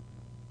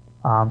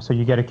 So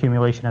you get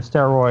accumulation of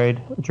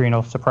steroid,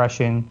 adrenal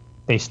suppression,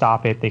 they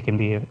stop it, they can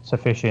be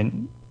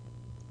sufficient.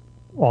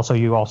 Also,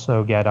 you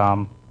also get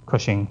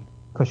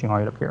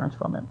Cushing-like appearance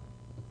from it.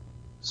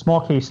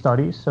 Small case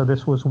studies. So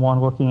this was one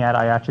looking at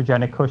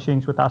iatrogenic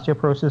Cushing's with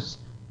osteoporosis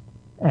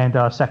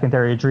and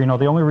secondary adrenal.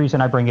 The only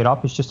reason I bring it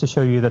up is just to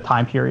show you the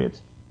time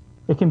periods.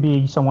 It can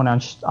be someone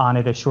on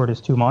it as short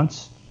as 2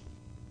 months,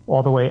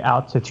 all the way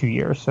out to 2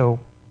 years. So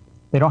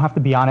they don't have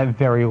to be on it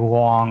very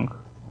long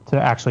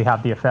to actually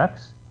have the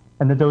effects.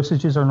 And the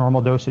dosages are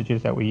normal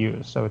dosages that we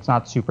use. So it's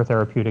not super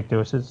therapeutic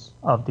doses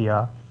of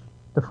the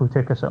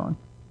fluticasone.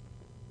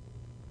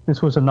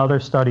 This was another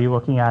study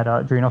looking at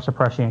adrenal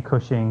suppression and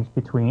Cushing's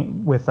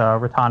with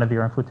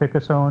ritonavir and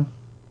fluticasone.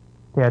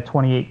 They had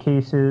 28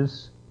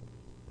 cases.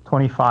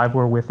 25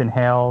 were with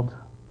inhaled.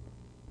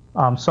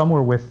 Some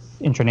were with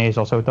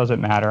intranasal, so it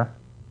doesn't matter.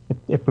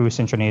 It boosts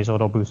intranasal,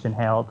 it'll boost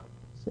inhaled.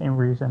 Same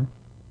reason.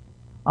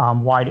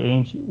 Wide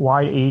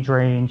age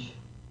range.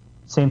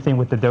 Same thing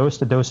with the dose.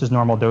 The dose is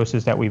normal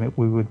doses that we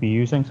would be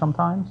using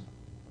sometimes.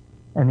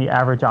 And the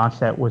average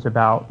onset was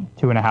about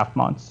 2.5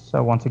 months.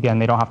 So once again,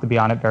 they don't have to be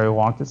on it very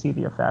long to see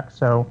the effects.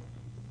 So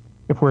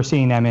if we're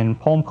seeing them in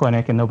Pulm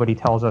Clinic and nobody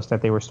tells us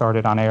that they were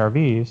started on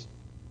ARVs,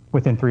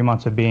 within 3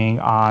 months of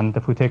being on the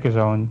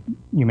fluticasone,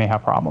 you may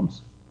have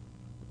problems.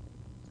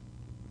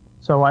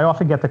 So I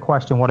often get the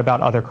question, what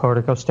about other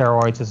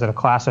corticosteroids? Is it a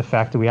class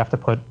effect? Do we have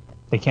to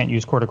they can't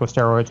use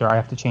corticosteroids, or I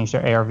have to change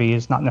their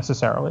ARVs? Not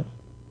necessarily.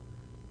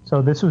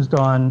 So this was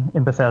done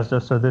in Bethesda.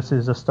 So this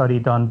is a study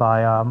done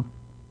by,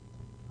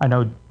 I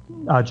know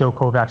Joe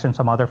Kovacs and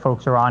some other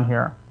folks are on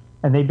here.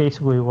 And they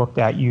basically looked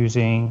at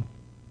using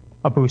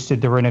a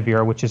boosted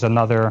darunavir, which is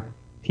another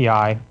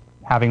PI,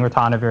 having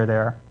ritonavir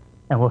there,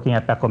 and looking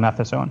at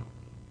beclomethasone.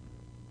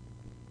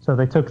 So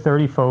they took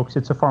 30 folks.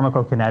 It's a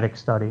pharmacokinetic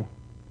study.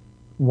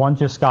 One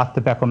just got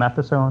the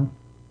beclomethasone.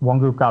 One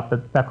group got the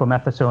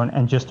beclomethasone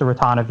and just the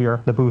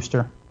ritonavir, the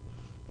booster.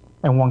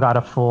 And one got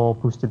a full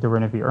boosted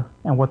darunavir.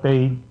 And what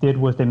they did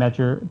was they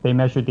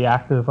measured the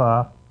active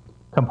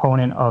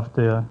component of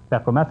the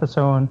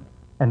beclomethasone,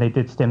 and they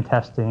did stim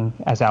testing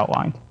as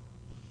outlined.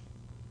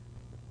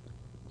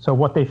 So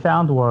what they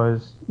found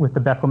was, with the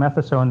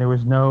beclomethasone, there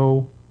was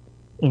no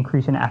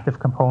increase in active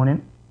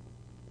component.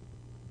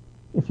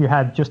 If you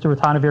had just a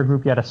ritonavir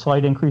group, you had a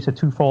slight increase, a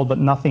twofold, but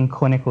nothing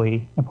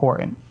clinically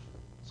important.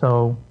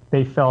 So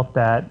they felt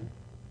that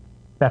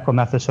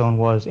beclomethasone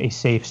was a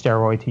safe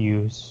steroid to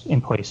use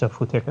in place of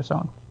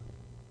fluticasone.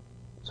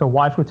 So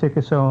why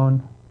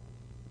fluticasone?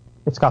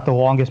 It's got the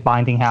longest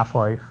binding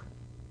half-life.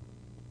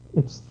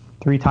 It's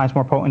 3 times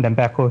more potent than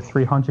Beclo,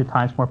 300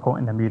 times more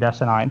potent than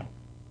budesonide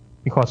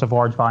because of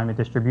large volume of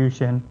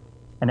distribution,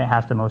 and it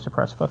has the most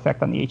suppressive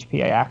effect on the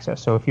HPA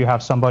axis. So if you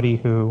have somebody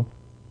who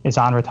is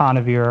on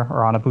ritonavir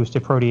or on a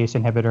boosted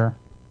protease inhibitor,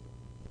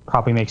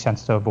 probably makes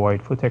sense to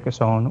avoid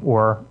fluticasone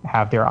or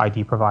have their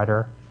ID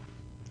provider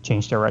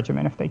change their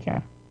regimen if they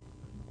can.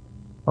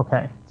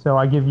 Okay, so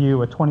I give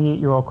you a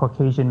 28-year-old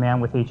Caucasian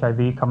man with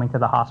HIV coming to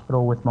the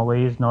hospital with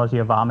malaise,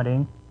 nausea,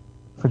 vomiting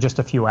for just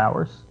a few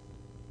hours.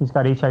 He's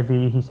got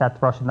HIV, he's had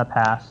thrush in the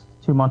past.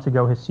 2 months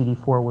ago, his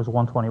CD4 was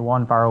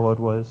 121, viral load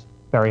was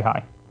very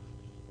high.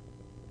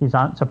 He's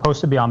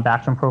supposed to be on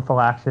Bactrim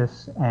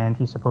prophylaxis, and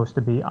he's supposed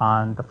to be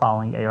on the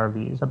following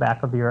ARVs: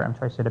 abacavir,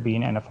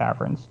 emtricitabine, and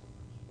efavirenz.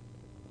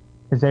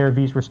 His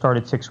ARVs were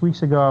started 6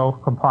 weeks ago.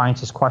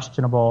 Compliance is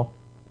questionable.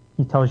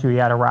 He tells you he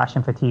had a rash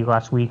and fatigue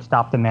last week,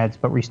 stopped the meds,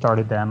 but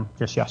restarted them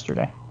just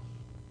yesterday.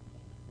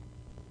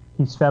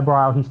 He's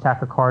febrile, he's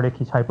tachycardic,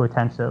 he's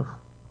hypotensive.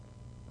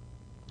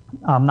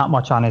 Not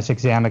much on his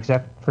exam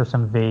except for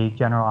some vague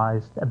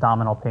generalized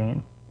abdominal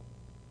pain.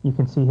 You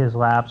can see his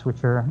labs,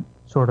 which are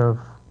sort of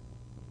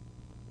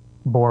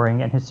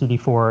boring, and his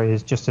CD4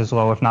 is just as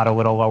low, if not a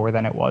little lower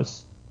than it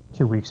was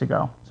 2 weeks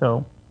ago.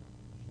 So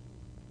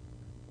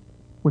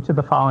which of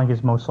the following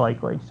is most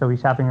likely? So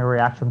he's having a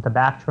reaction to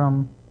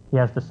Bactrim, he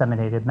has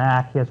disseminated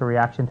MAC, he has a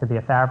reaction to the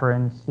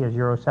efavirenz, he has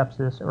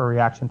urosepsis, or a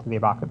reaction to the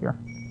abacavir.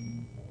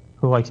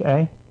 Who likes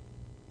A?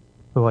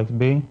 Who likes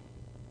B?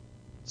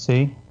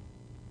 C?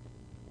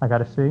 I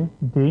got a C.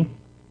 D?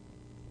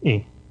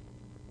 E.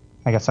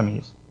 I got some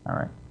E's. All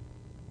right.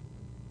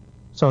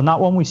 So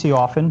not one we see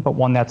often, but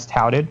one that's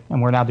touted,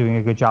 and we're now doing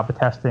a good job of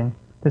testing.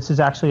 This is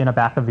actually an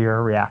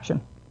abacavir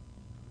reaction.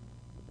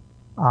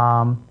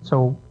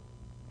 So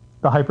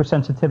the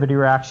hypersensitivity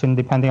reaction,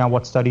 depending on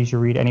what studies you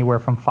read, anywhere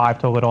from 5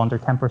 to a little under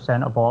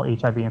 10% of all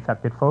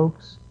HIV-infected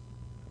folks.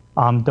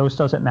 Dose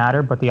doesn't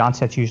matter, but the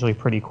onset's usually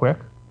pretty quick,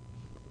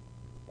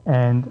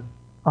 and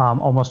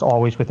almost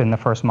always within the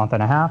first month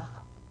and a half.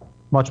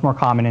 Much more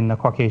common in the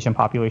Caucasian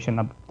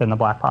population than the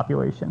black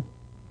population.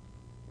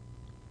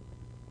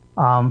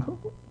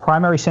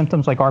 Primary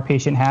symptoms like our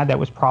patient had, that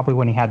was probably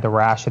when he had the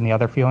rash and the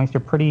other feelings, they're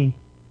pretty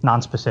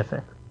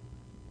nonspecific.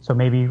 So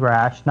maybe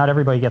rash, not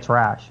everybody gets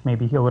rash,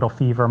 maybe a little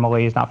fever,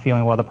 malaise, not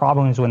feeling well. The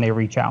problem is when they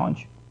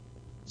re-challenge.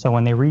 So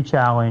when they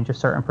re-challenge, a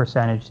certain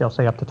percentage, they'll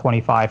say up to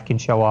 25 can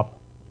show up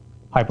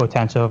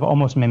hypotensive,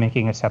 almost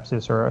mimicking a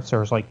sepsis or a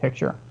SIRS-like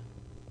picture.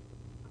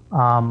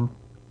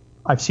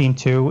 I've seen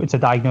 2. It's a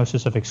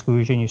diagnosis of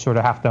exclusion. You sort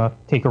of have to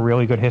take a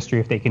really good history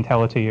if they can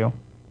tell it to you.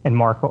 and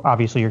mark,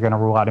 obviously you're going to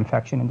rule out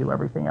infection and do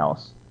everything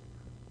else.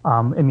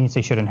 It means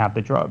they shouldn't have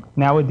the drug.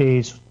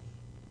 Nowadays,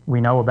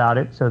 we know about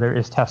it, so there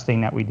is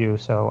testing that we do.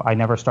 So I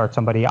never start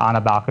somebody on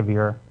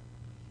abacavir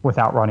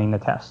without running the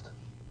test.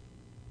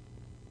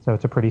 So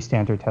it's a pretty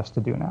standard test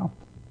to do now.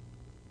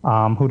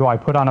 Who do I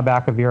put on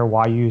abacavir?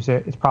 Why use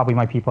it? It's probably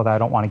my people that I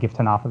don't want to give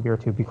tenofovir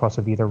to because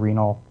of either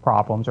renal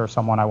problems or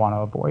someone I want to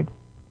avoid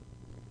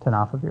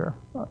tenofovir.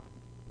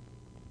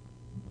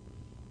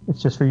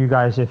 It's just for you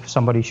guys, if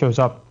somebody shows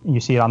up and you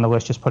see it on the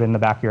list, just put it in the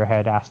back of your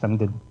head, ask them,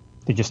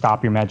 did you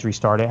stop your meds,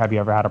 restart it? Have you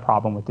ever had a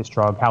problem with this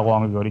drug? How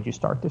long ago did you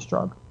start this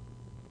drug?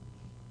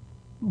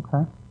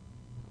 Okay.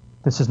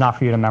 This is not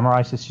for you to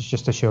memorize. This is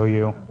just to show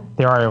you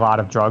there are a lot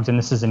of drugs, and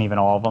this isn't even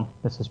all of them.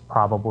 This is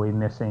probably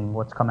missing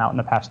what's come out in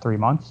the past 3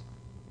 months.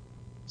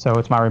 So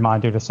it's my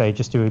reminder to say,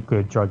 just do a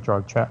good drug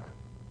check.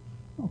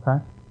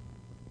 Okay.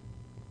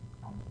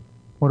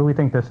 What do we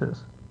think this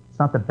is? It's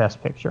not the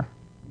best picture.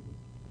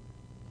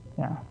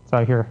 Yeah. So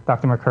I hear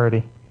Dr.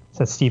 McCurdy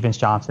says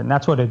Stevens-Johnson.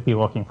 That's what it'd be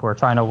looking for,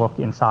 trying to look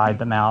inside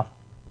the mouth,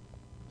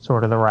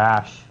 sort of the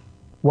rash.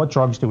 What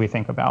drugs do we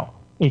think about,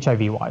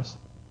 HIV-wise?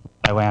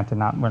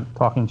 We're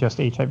talking just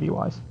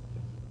HIV-wise.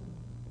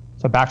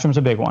 So Bactrim's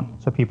a big one.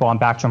 So people on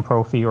Bactrim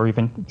prophy or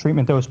even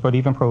treatment dose, but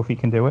even prophy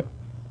can do it.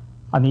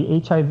 On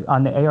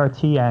the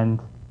ART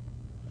end,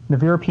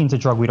 nevirapine a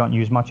drug we don't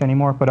use much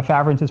anymore, but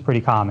efavirenz is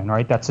pretty common,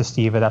 right? That's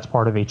Xgeva, that's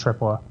part of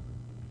ATRIPLA.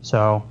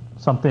 So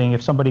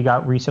if somebody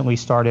got recently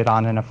started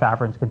on an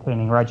efavirenz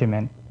containing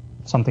regimen,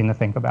 something to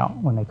think about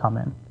when they come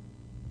in.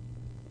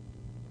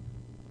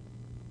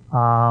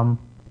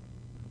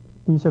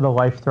 These are the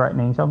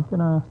life-threatening. So I'm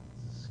gonna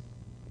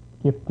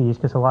skip these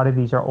because a lot of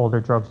these are older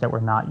drugs that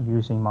we're not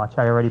using much.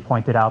 I already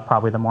pointed out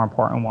probably the more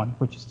important one,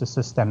 which is the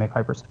systemic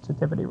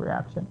hypersensitivity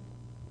reaction.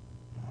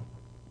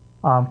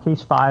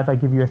 Case 5, I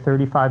give you a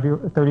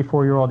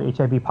 34-year-old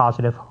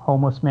HIV-positive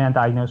homeless man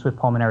diagnosed with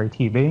pulmonary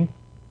TB.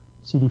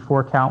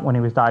 CD4 count when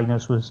he was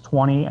diagnosed was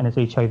 20, and his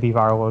HIV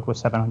viral load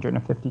was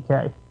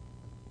 750K.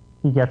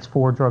 He gets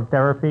 4-drug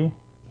therapy.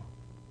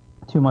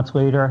 2 months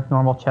later,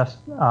 normal chest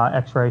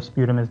x-ray,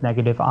 sputum is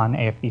negative on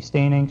AFP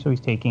staining, so he's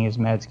taking his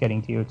meds,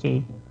 getting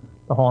DOT,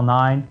 the whole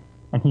 9,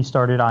 and he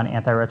started on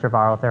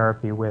antiretroviral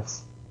therapy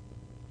with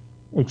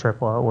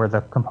ATRIPLA, or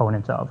the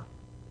components of.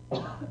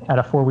 At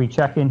a 4-week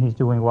check-in, he's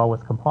doing well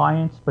with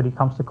compliance, but he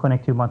comes to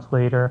clinic 2 months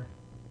later,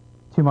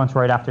 2 months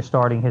right after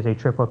starting his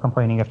ATRIPLA,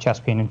 complaining of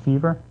chest pain and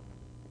fever,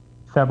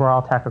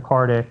 febrile,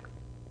 tachycardic,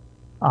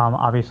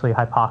 obviously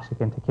hypoxic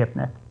and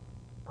tachypnic.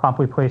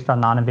 Promptly placed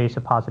on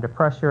non-invasive positive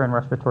pressure and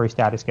respiratory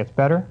status gets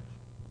better.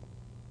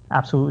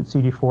 Absolute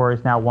CD4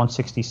 is now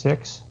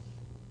 166,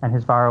 and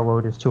his viral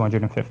load is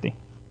 250.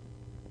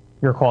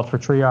 You're called for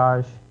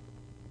triage.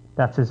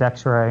 That's his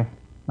x-ray.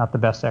 Not the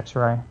best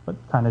x-ray, but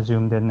kind of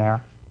zoomed in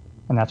there,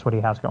 and that's what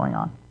he has going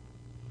on.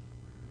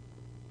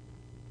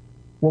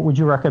 What would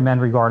you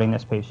recommend regarding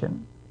this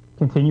patient?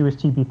 Continue his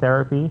TB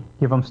therapy,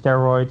 give him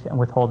steroids, and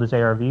withhold his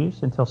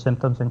ARVs until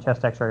symptoms and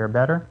chest x-ray are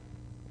better.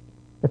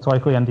 It's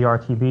likely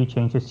MDR-TB,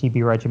 change his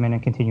TB regimen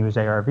and continue his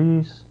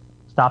ARVs,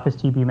 stop his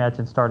TB meds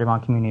and start him on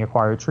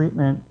community-acquired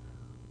treatment,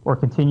 or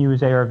continue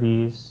his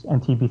ARVs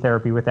and TB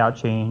therapy without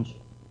change,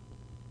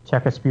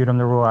 check a sputum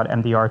to rule out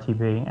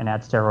MDR-TB, and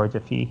add steroids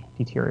if he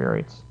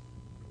deteriorates.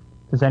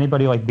 Does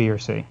anybody like B or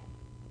C?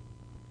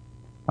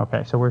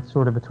 Okay, so we're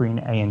sort of between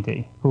A and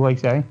D. Who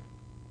likes A?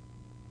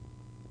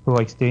 Who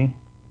likes D?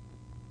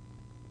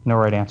 No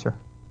right answer.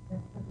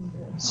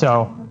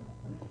 So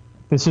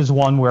this is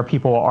one where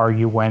people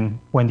argue when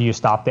do you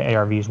stop the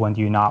ARVs, when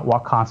do you not?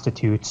 What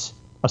constitutes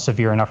a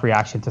severe enough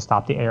reaction to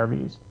stop the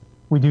ARVs?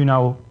 We do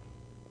know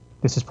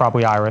this is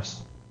probably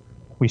Iris.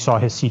 We saw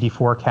his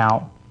CD4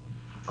 count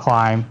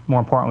climb.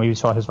 More importantly, we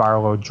saw his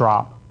viral load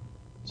drop.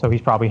 So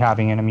he's probably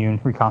having an immune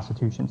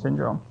reconstitution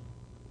syndrome.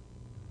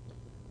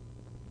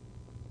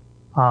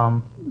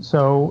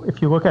 So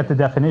if you look at the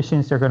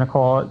definitions, they're going to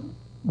call it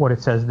what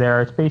it says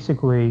there. It's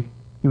basically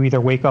you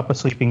either wake up a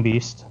sleeping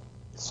beast,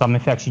 some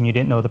infection you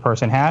didn't know the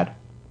person had,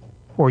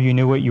 or you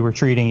knew it, you were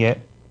treating it,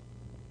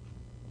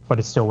 but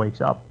it still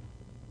wakes up.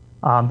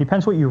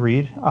 Depends what you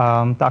read.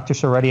 Dr.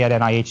 Soretti at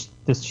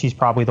NIH, she's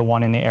probably the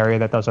one in the area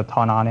that does a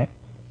ton on it.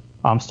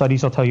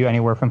 Studies will tell you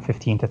anywhere from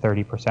 15 to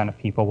 30% of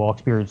people will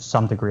experience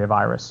some degree of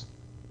virus.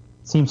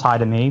 Seems high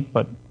to me,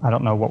 but I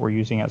don't know what we're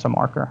using as a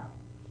marker.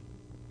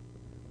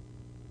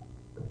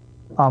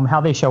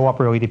 How they show up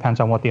really depends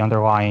on what the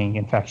underlying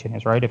infection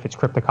is, right? If it's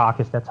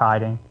Cryptococcus that's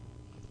hiding,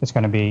 it's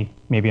going to be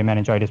maybe a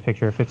meningitis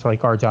picture. If it's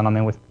like our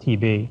gentleman with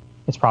TB,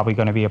 it's probably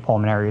going to be a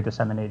pulmonary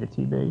disseminated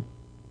TB.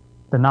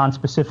 The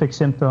non-specific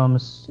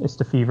symptoms, it's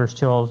the fevers,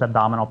 chills,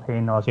 abdominal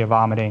pain, nausea,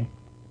 vomiting.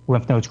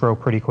 Lymph nodes grow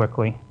pretty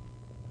quickly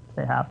if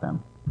they have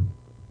them.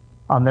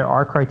 There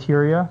are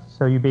criteria,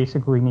 so you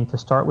basically need to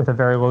start with a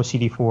very low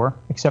CD4,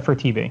 except for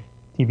TB.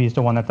 TB is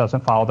the one that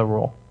doesn't follow the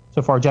rule. So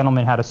if our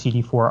gentleman had a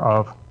CD4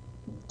 of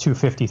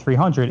 250,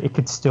 300, it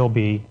could still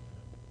be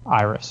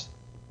Iris.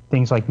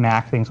 Things like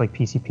MAC, things like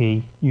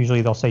PCP,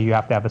 usually they'll say you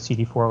have to have a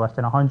CD4 less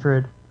than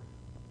 100.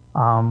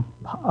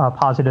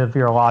 Positive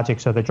virologic,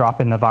 so the drop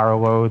in the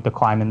viral load, the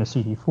climb in the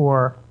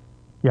CD4.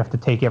 You have to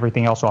take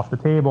everything else off the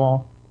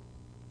table.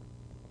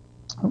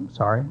 Oh,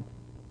 sorry.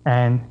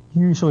 And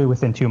usually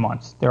within 2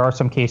 months. There are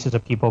some cases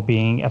of people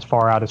being as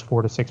far out as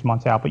 4 to 6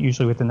 months out, but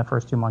usually within the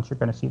first 2 months, you're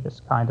going to see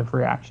this kind of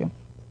reaction.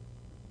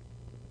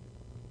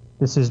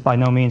 This is by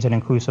no means an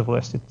inclusive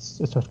list.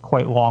 It's a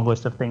quite long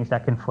list of things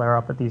that can flare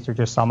up, but these are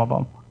just some of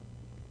them.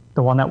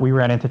 The one that we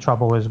ran into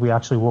trouble is we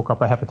actually woke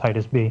up a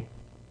hepatitis B,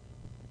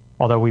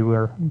 although we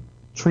were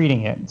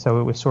treating it, so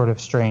it was sort of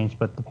strange,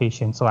 but the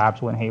patient's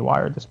labs went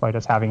haywire despite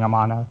us having him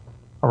on a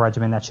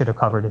regimen that should have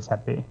covered his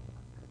Hep B.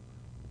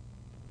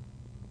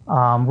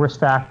 Risk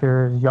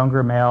factors,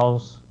 younger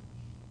males,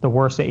 the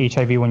worse the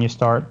HIV when you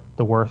start,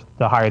 the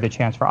higher the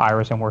chance for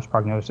IRIS and worse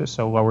prognosis,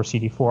 so lower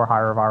CD4,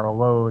 higher viral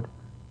load,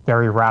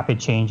 very rapid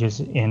changes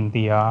in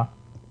the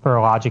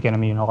virologic and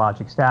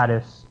immunologic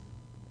status,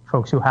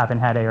 folks who haven't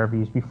had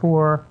ARVs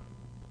before,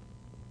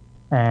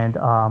 and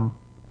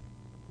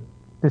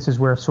this is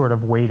where sort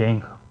of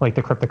waiting, like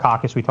the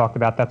cryptococcus we talked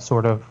about, that's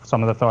sort of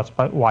some of the thoughts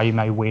about why you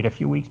might wait a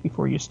few weeks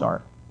before you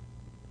start.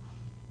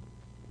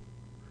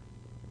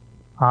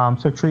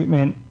 So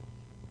treatment,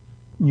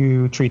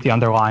 you treat the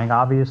underlying,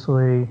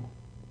 obviously.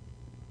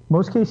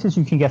 Most cases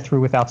you can get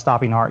through without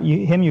stopping heart.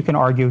 You can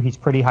argue he's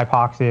pretty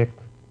hypoxic.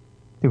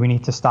 Do we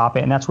need to stop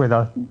it? And that's where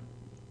the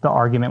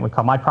argument would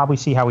come. I'd probably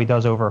see how he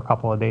does over a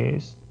couple of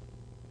days,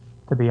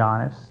 to be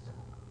honest.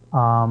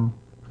 And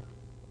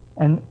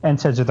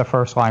NSAIDs are the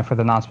first line for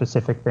the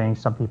nonspecific things.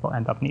 Some people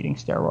end up needing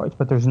steroids,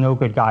 but there's no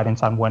good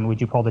guidance on when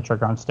would you pull the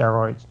trigger on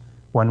steroids,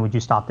 when would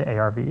you stop the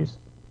ARVs.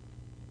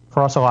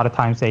 For us, a lot of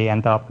times they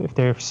end up, if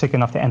they're sick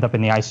enough to end up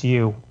in the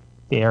ICU,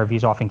 the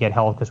ARVs often get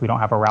held because we don't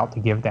have a route to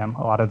give them.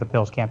 A lot of the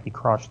pills can't be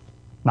crushed,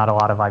 not a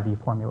lot of IV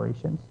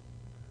formulations.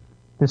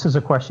 This is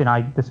a question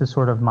this is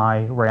sort of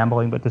my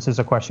rambling, but this is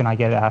a question I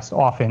get asked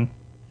often.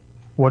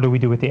 What do we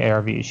do with the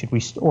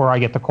ARVs? Or I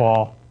get the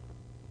call,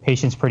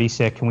 patient's pretty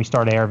sick, can we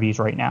start ARVs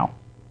right now?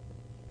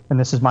 And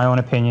this is my own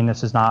opinion,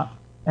 this is not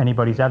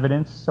anybody's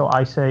evidence. So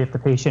I say if the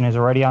patient is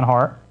already on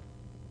heart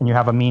and you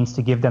have a means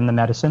to give them the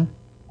medicine,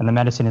 and the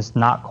medicine is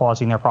not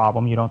causing their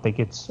problem, you don't think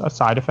it's a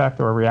side effect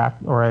or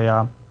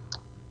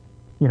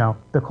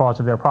the cause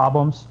of their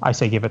problems, I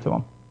say give it to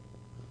them.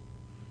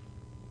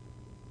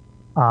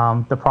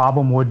 The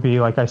problem would be,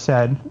 like I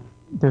said,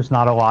 there's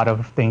not a lot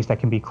of things that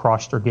can be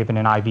crushed or given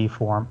in IV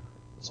form.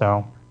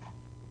 So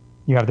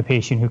you have the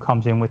patient who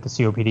comes in with the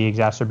COPD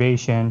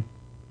exacerbation,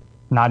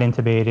 not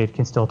intubated,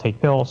 can still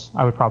take pills.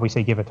 I would probably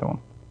say give it to them.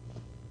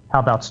 How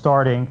about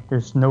starting?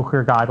 There's no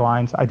clear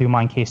guidelines. I do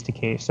mine case to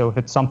case. So if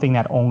it's something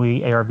that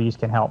only ARVs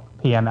can help,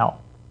 PML,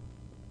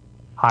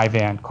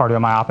 HIVAN,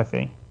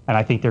 cardiomyopathy, and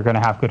I think they're going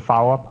to have good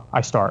follow-up,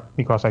 I start,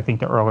 because I think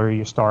the earlier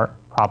you start,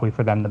 probably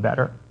for them the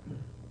better.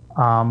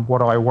 What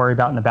do I worry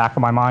about in the back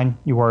of my mind?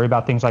 You worry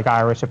about things like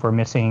IRIS if we're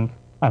missing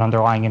an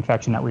underlying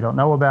infection that we don't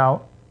know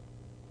about.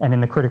 And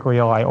in the critically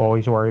ill, I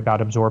always worry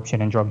about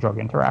absorption and drug-drug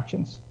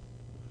interactions.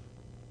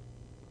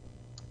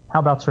 How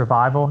about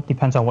survival?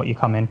 Depends on what you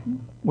come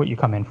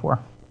in for.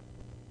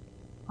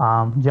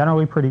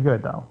 Generally pretty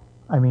good though.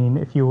 I mean,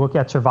 if you look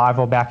at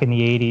survival back in the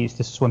 80s,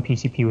 this is when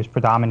PCP was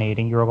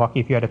predominating. You were lucky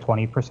if you had a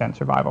 20%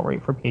 survival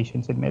rate for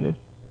patients admitted.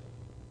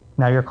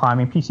 Now you're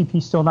climbing. PCP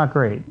is still not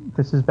great.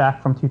 This is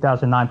back from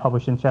 2009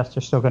 published in Chest.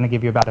 They're still going to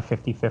give you about a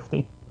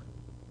 50-50.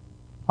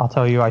 I'll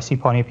tell you, I see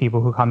plenty of people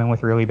who come in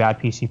with really bad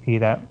PCP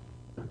that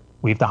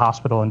leave the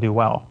hospital and do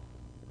well.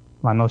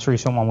 My most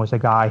recent one was a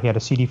guy, he had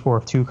a CD4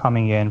 of 2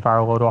 coming in,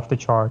 viral load off the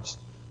charts,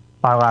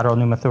 bilateral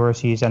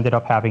pneumothoraces, ended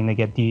up having to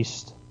get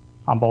deced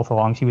on both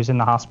lungs. He was in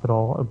the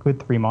hospital a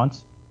good 3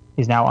 months.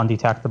 He's now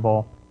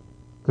undetectable,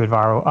 good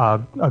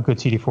viral, a good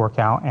CD4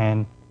 count,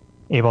 and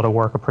able to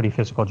work a pretty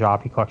physical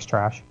job. He collects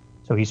trash,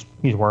 so he's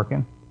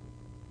working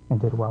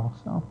and did well.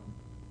 So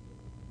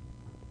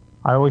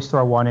I always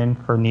throw one in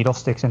for needle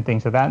sticks and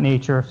things of that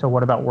nature. So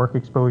what about work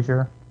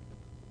exposure?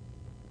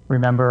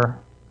 Remember,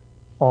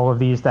 all of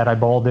these that I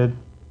bolded,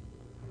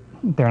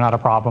 they're not a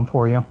problem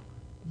for you.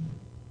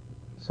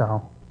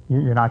 So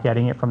you're not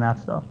getting it from that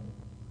stuff.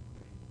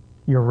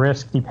 Your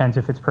risk depends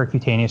if it's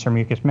percutaneous or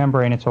mucous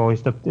membrane. It's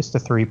always the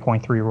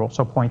 3.3 rule.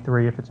 So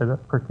 0.3 if it's a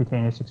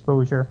percutaneous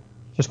exposure,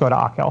 just go to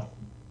OCHealth.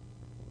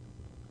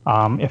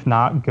 If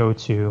not, go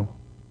to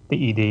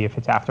the ED if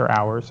it's after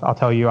hours. I'll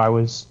tell you, I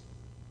was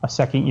a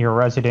second-year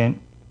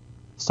resident,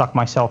 stuck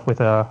myself with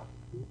a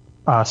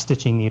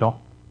stitching needle,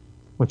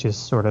 which is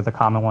sort of the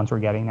common ones we're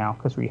getting now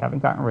because we haven't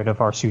gotten rid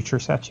of our suture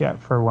sets yet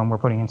for when we're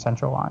putting in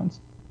central lines.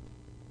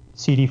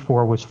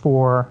 CD4 was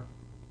 4.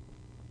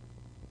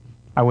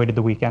 I waited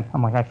the weekend.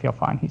 I'm like, I feel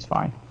fine. He's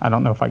fine. I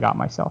don't know if I got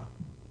myself.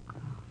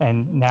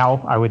 And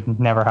now I would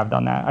never have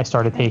done that. I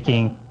started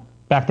taking,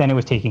 back then it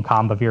was taking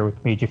Combivir,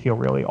 which made you feel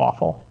really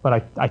awful.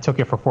 But I took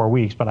it for 4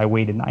 weeks, but I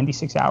waited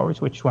 96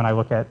 hours, which when I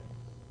look at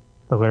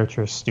the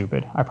literature is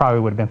stupid. I probably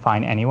would have been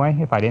fine anyway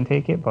if I didn't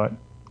take it, but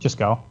just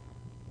go.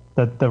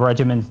 The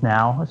regimens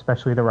now,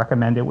 especially the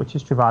recommended, which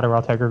is Truvada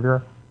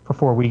raltegravir, for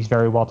 4 weeks,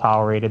 very well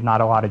tolerated,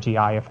 not a lot of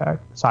GI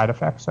side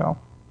effects. So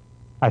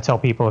I tell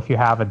people if you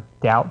have a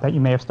doubt that you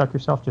may have stuck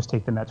yourself, just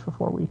take the meds for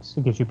 4 weeks.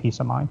 It gives you peace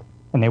of mind.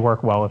 And they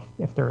work well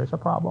if there is a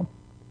problem.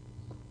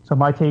 So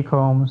my take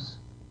homes,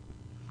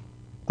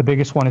 the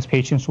biggest one is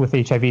patients with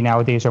HIV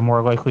nowadays are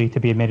more likely to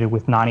be admitted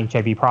with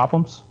non-HIV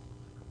problems.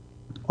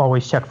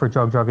 Always check for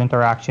drug-drug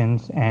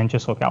interactions and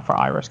just look out for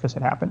IRIS because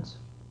it happens.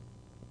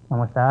 And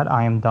with that,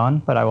 I am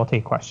done, but I will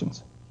take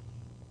questions.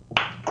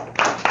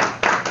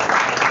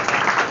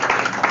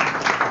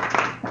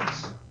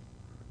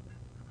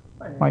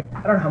 Mike.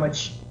 I don't know how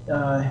much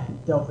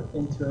delve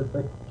into it,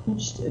 but can you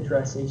just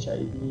address HIV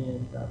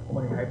and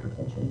pulmonary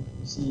hypertension?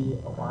 You see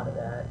a lot of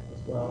that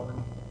as well,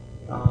 and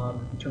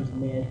in terms of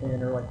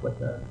management or like what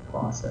the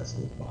process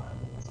is behind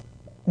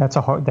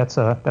it.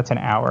 That's an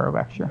hour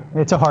lecture.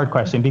 It's a hard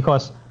question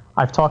because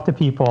I've talked to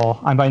people.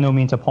 I'm by no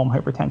means a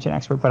pulmonary hypertension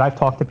expert, but I've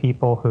talked to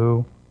people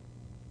who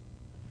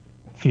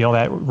feel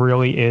that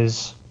really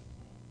is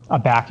a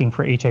backing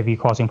for HIV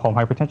causing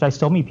pulmonary hypertension. I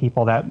still meet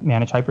people that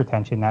manage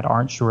hypertension that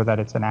aren't sure that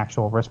it's an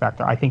actual risk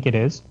factor. I think it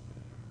is.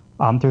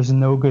 There's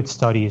no good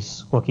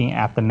studies looking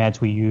at the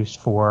meds we use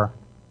for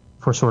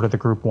sort of the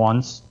group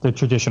ones, the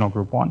traditional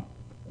group one,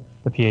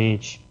 the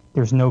PAH.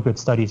 There's no good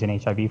studies in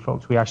HIV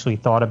folks. We actually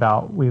thought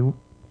about,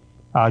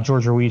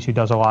 George Ruiz, who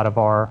does a lot of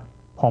our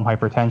pulmonary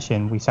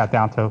hypertension, we sat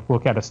down to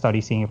look at a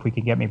study seeing if we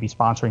could get maybe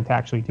sponsoring to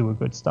actually do a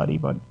good study,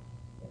 but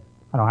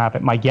I don't have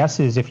it. My guess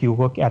is if you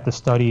look at the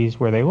studies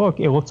where they look,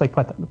 it looks like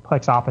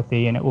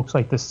plexopathy, and it looks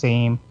like the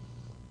same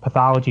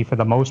pathology for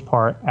the most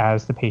part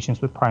as the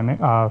patients with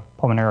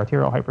pulmonary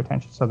arterial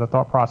hypertension. So the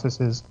thought process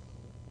is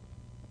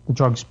the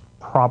drugs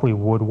probably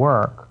would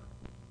work.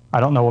 I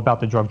don't know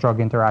about the drug-drug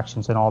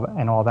interactions and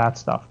all that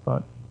stuff,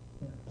 but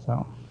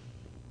so.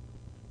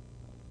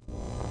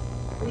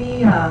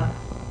 The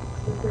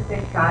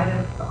specific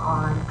guidance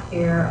on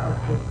care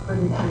of the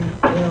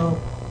critically ill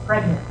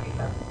pregnant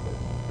people.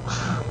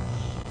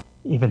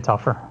 Even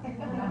tougher.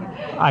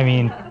 I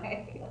mean,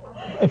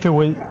 if it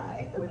was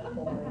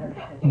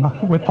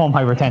with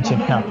pulmonary hypertension,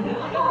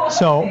 no.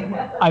 So,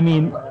 I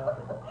mean,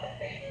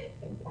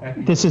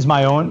 this is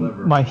my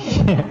own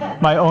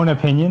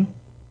opinion.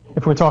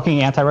 If we're talking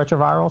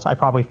antiretrovirals, I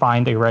probably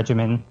find a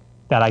regimen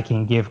that I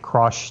can give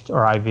crushed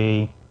or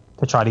IV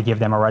to try to give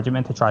them a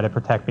regimen to try to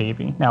protect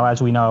baby. Now,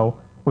 as we know,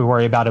 we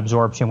worry about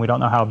absorption. We don't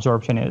know how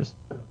absorption is.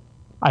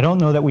 I don't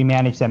know that we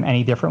manage them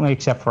any differently,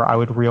 except for I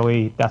would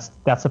really, that's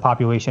the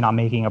population I'm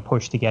making a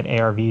push to get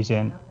ARVs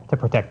in to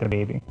protect the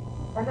baby.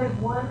 And there's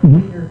one,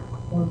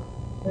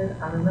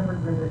 I remember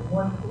there's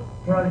one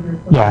drug you're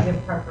supposed to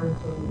give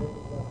preferentially.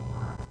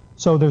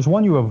 So there's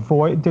one you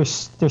avoid,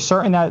 there's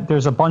certain that,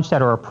 there's a bunch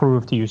that are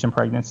approved to use in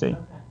pregnancy. Okay.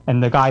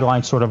 And the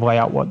guidelines sort of lay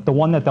out the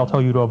one that they'll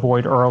tell you to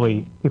avoid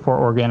early before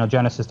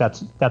organogenesis,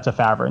 that's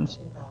efavirenz.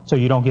 Okay. So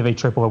you don't give a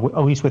triple,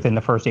 at least within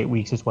the first 8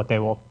 weeks is what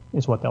they'll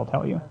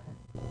tell you.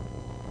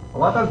 A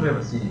lot of times we have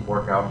a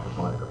CD4 count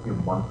from like a few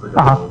months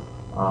ago.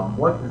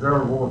 What is there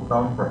a rule of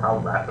thumb for how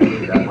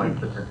rapidly that might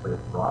potentially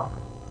drop?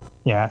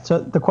 Yeah, so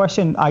the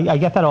question, I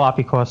get that a lot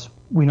because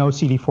we know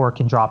CD4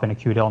 can drop in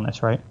acute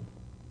illness, right?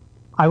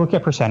 I look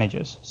at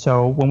percentages.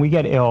 So when we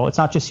get ill, it's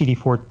not just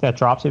CD4 that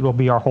drops, it will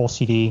be our whole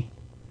CD,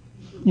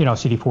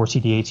 CD4,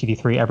 CD8,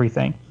 CD3,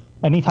 everything.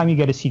 Anytime you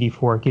get a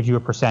CD4, it gives you a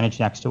percentage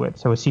next to it.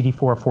 So a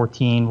CD4 of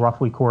 14,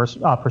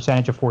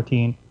 percentage of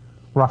 14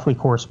 roughly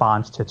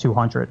corresponds to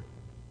 200.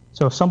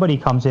 So if somebody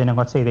comes in and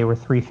let's say they were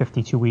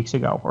 350 2 weeks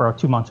ago or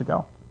 2 months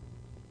ago,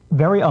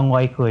 very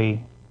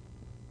unlikely,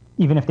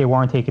 even if they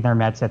weren't taking their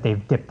meds, that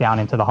they've dipped down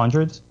into the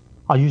hundreds.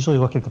 I'll usually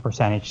look at the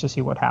percentage to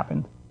see what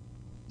happened.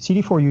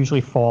 CD4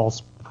 usually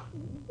falls,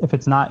 if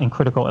it's not in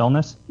critical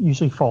illness,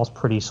 usually falls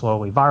pretty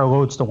slowly. Viral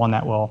load's the one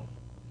that will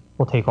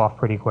take off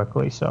pretty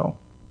quickly. So,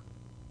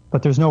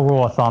 but there's no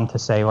rule of thumb to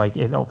say like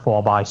it'll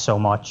fall by so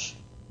much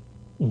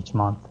each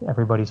month.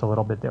 Everybody's a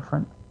little bit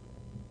different.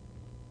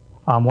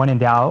 When in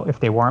doubt, if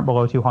they weren't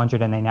below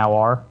 200 and they now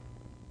are,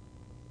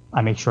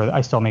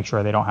 I still make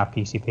sure they don't have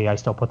PCP. I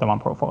still put them on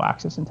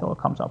prophylaxis until it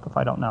comes up if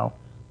I don't know.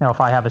 Now, if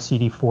I have a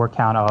CD4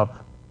 count of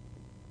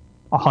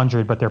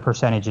 100, but their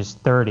percentage is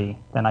 30,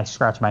 then I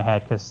scratch my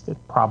head because that's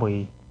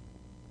probably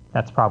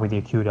the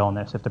acute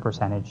illness if the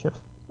percentage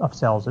of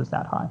cells is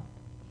that high.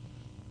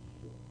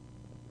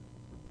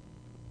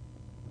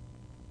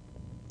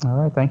 All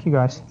right, thank you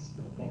guys.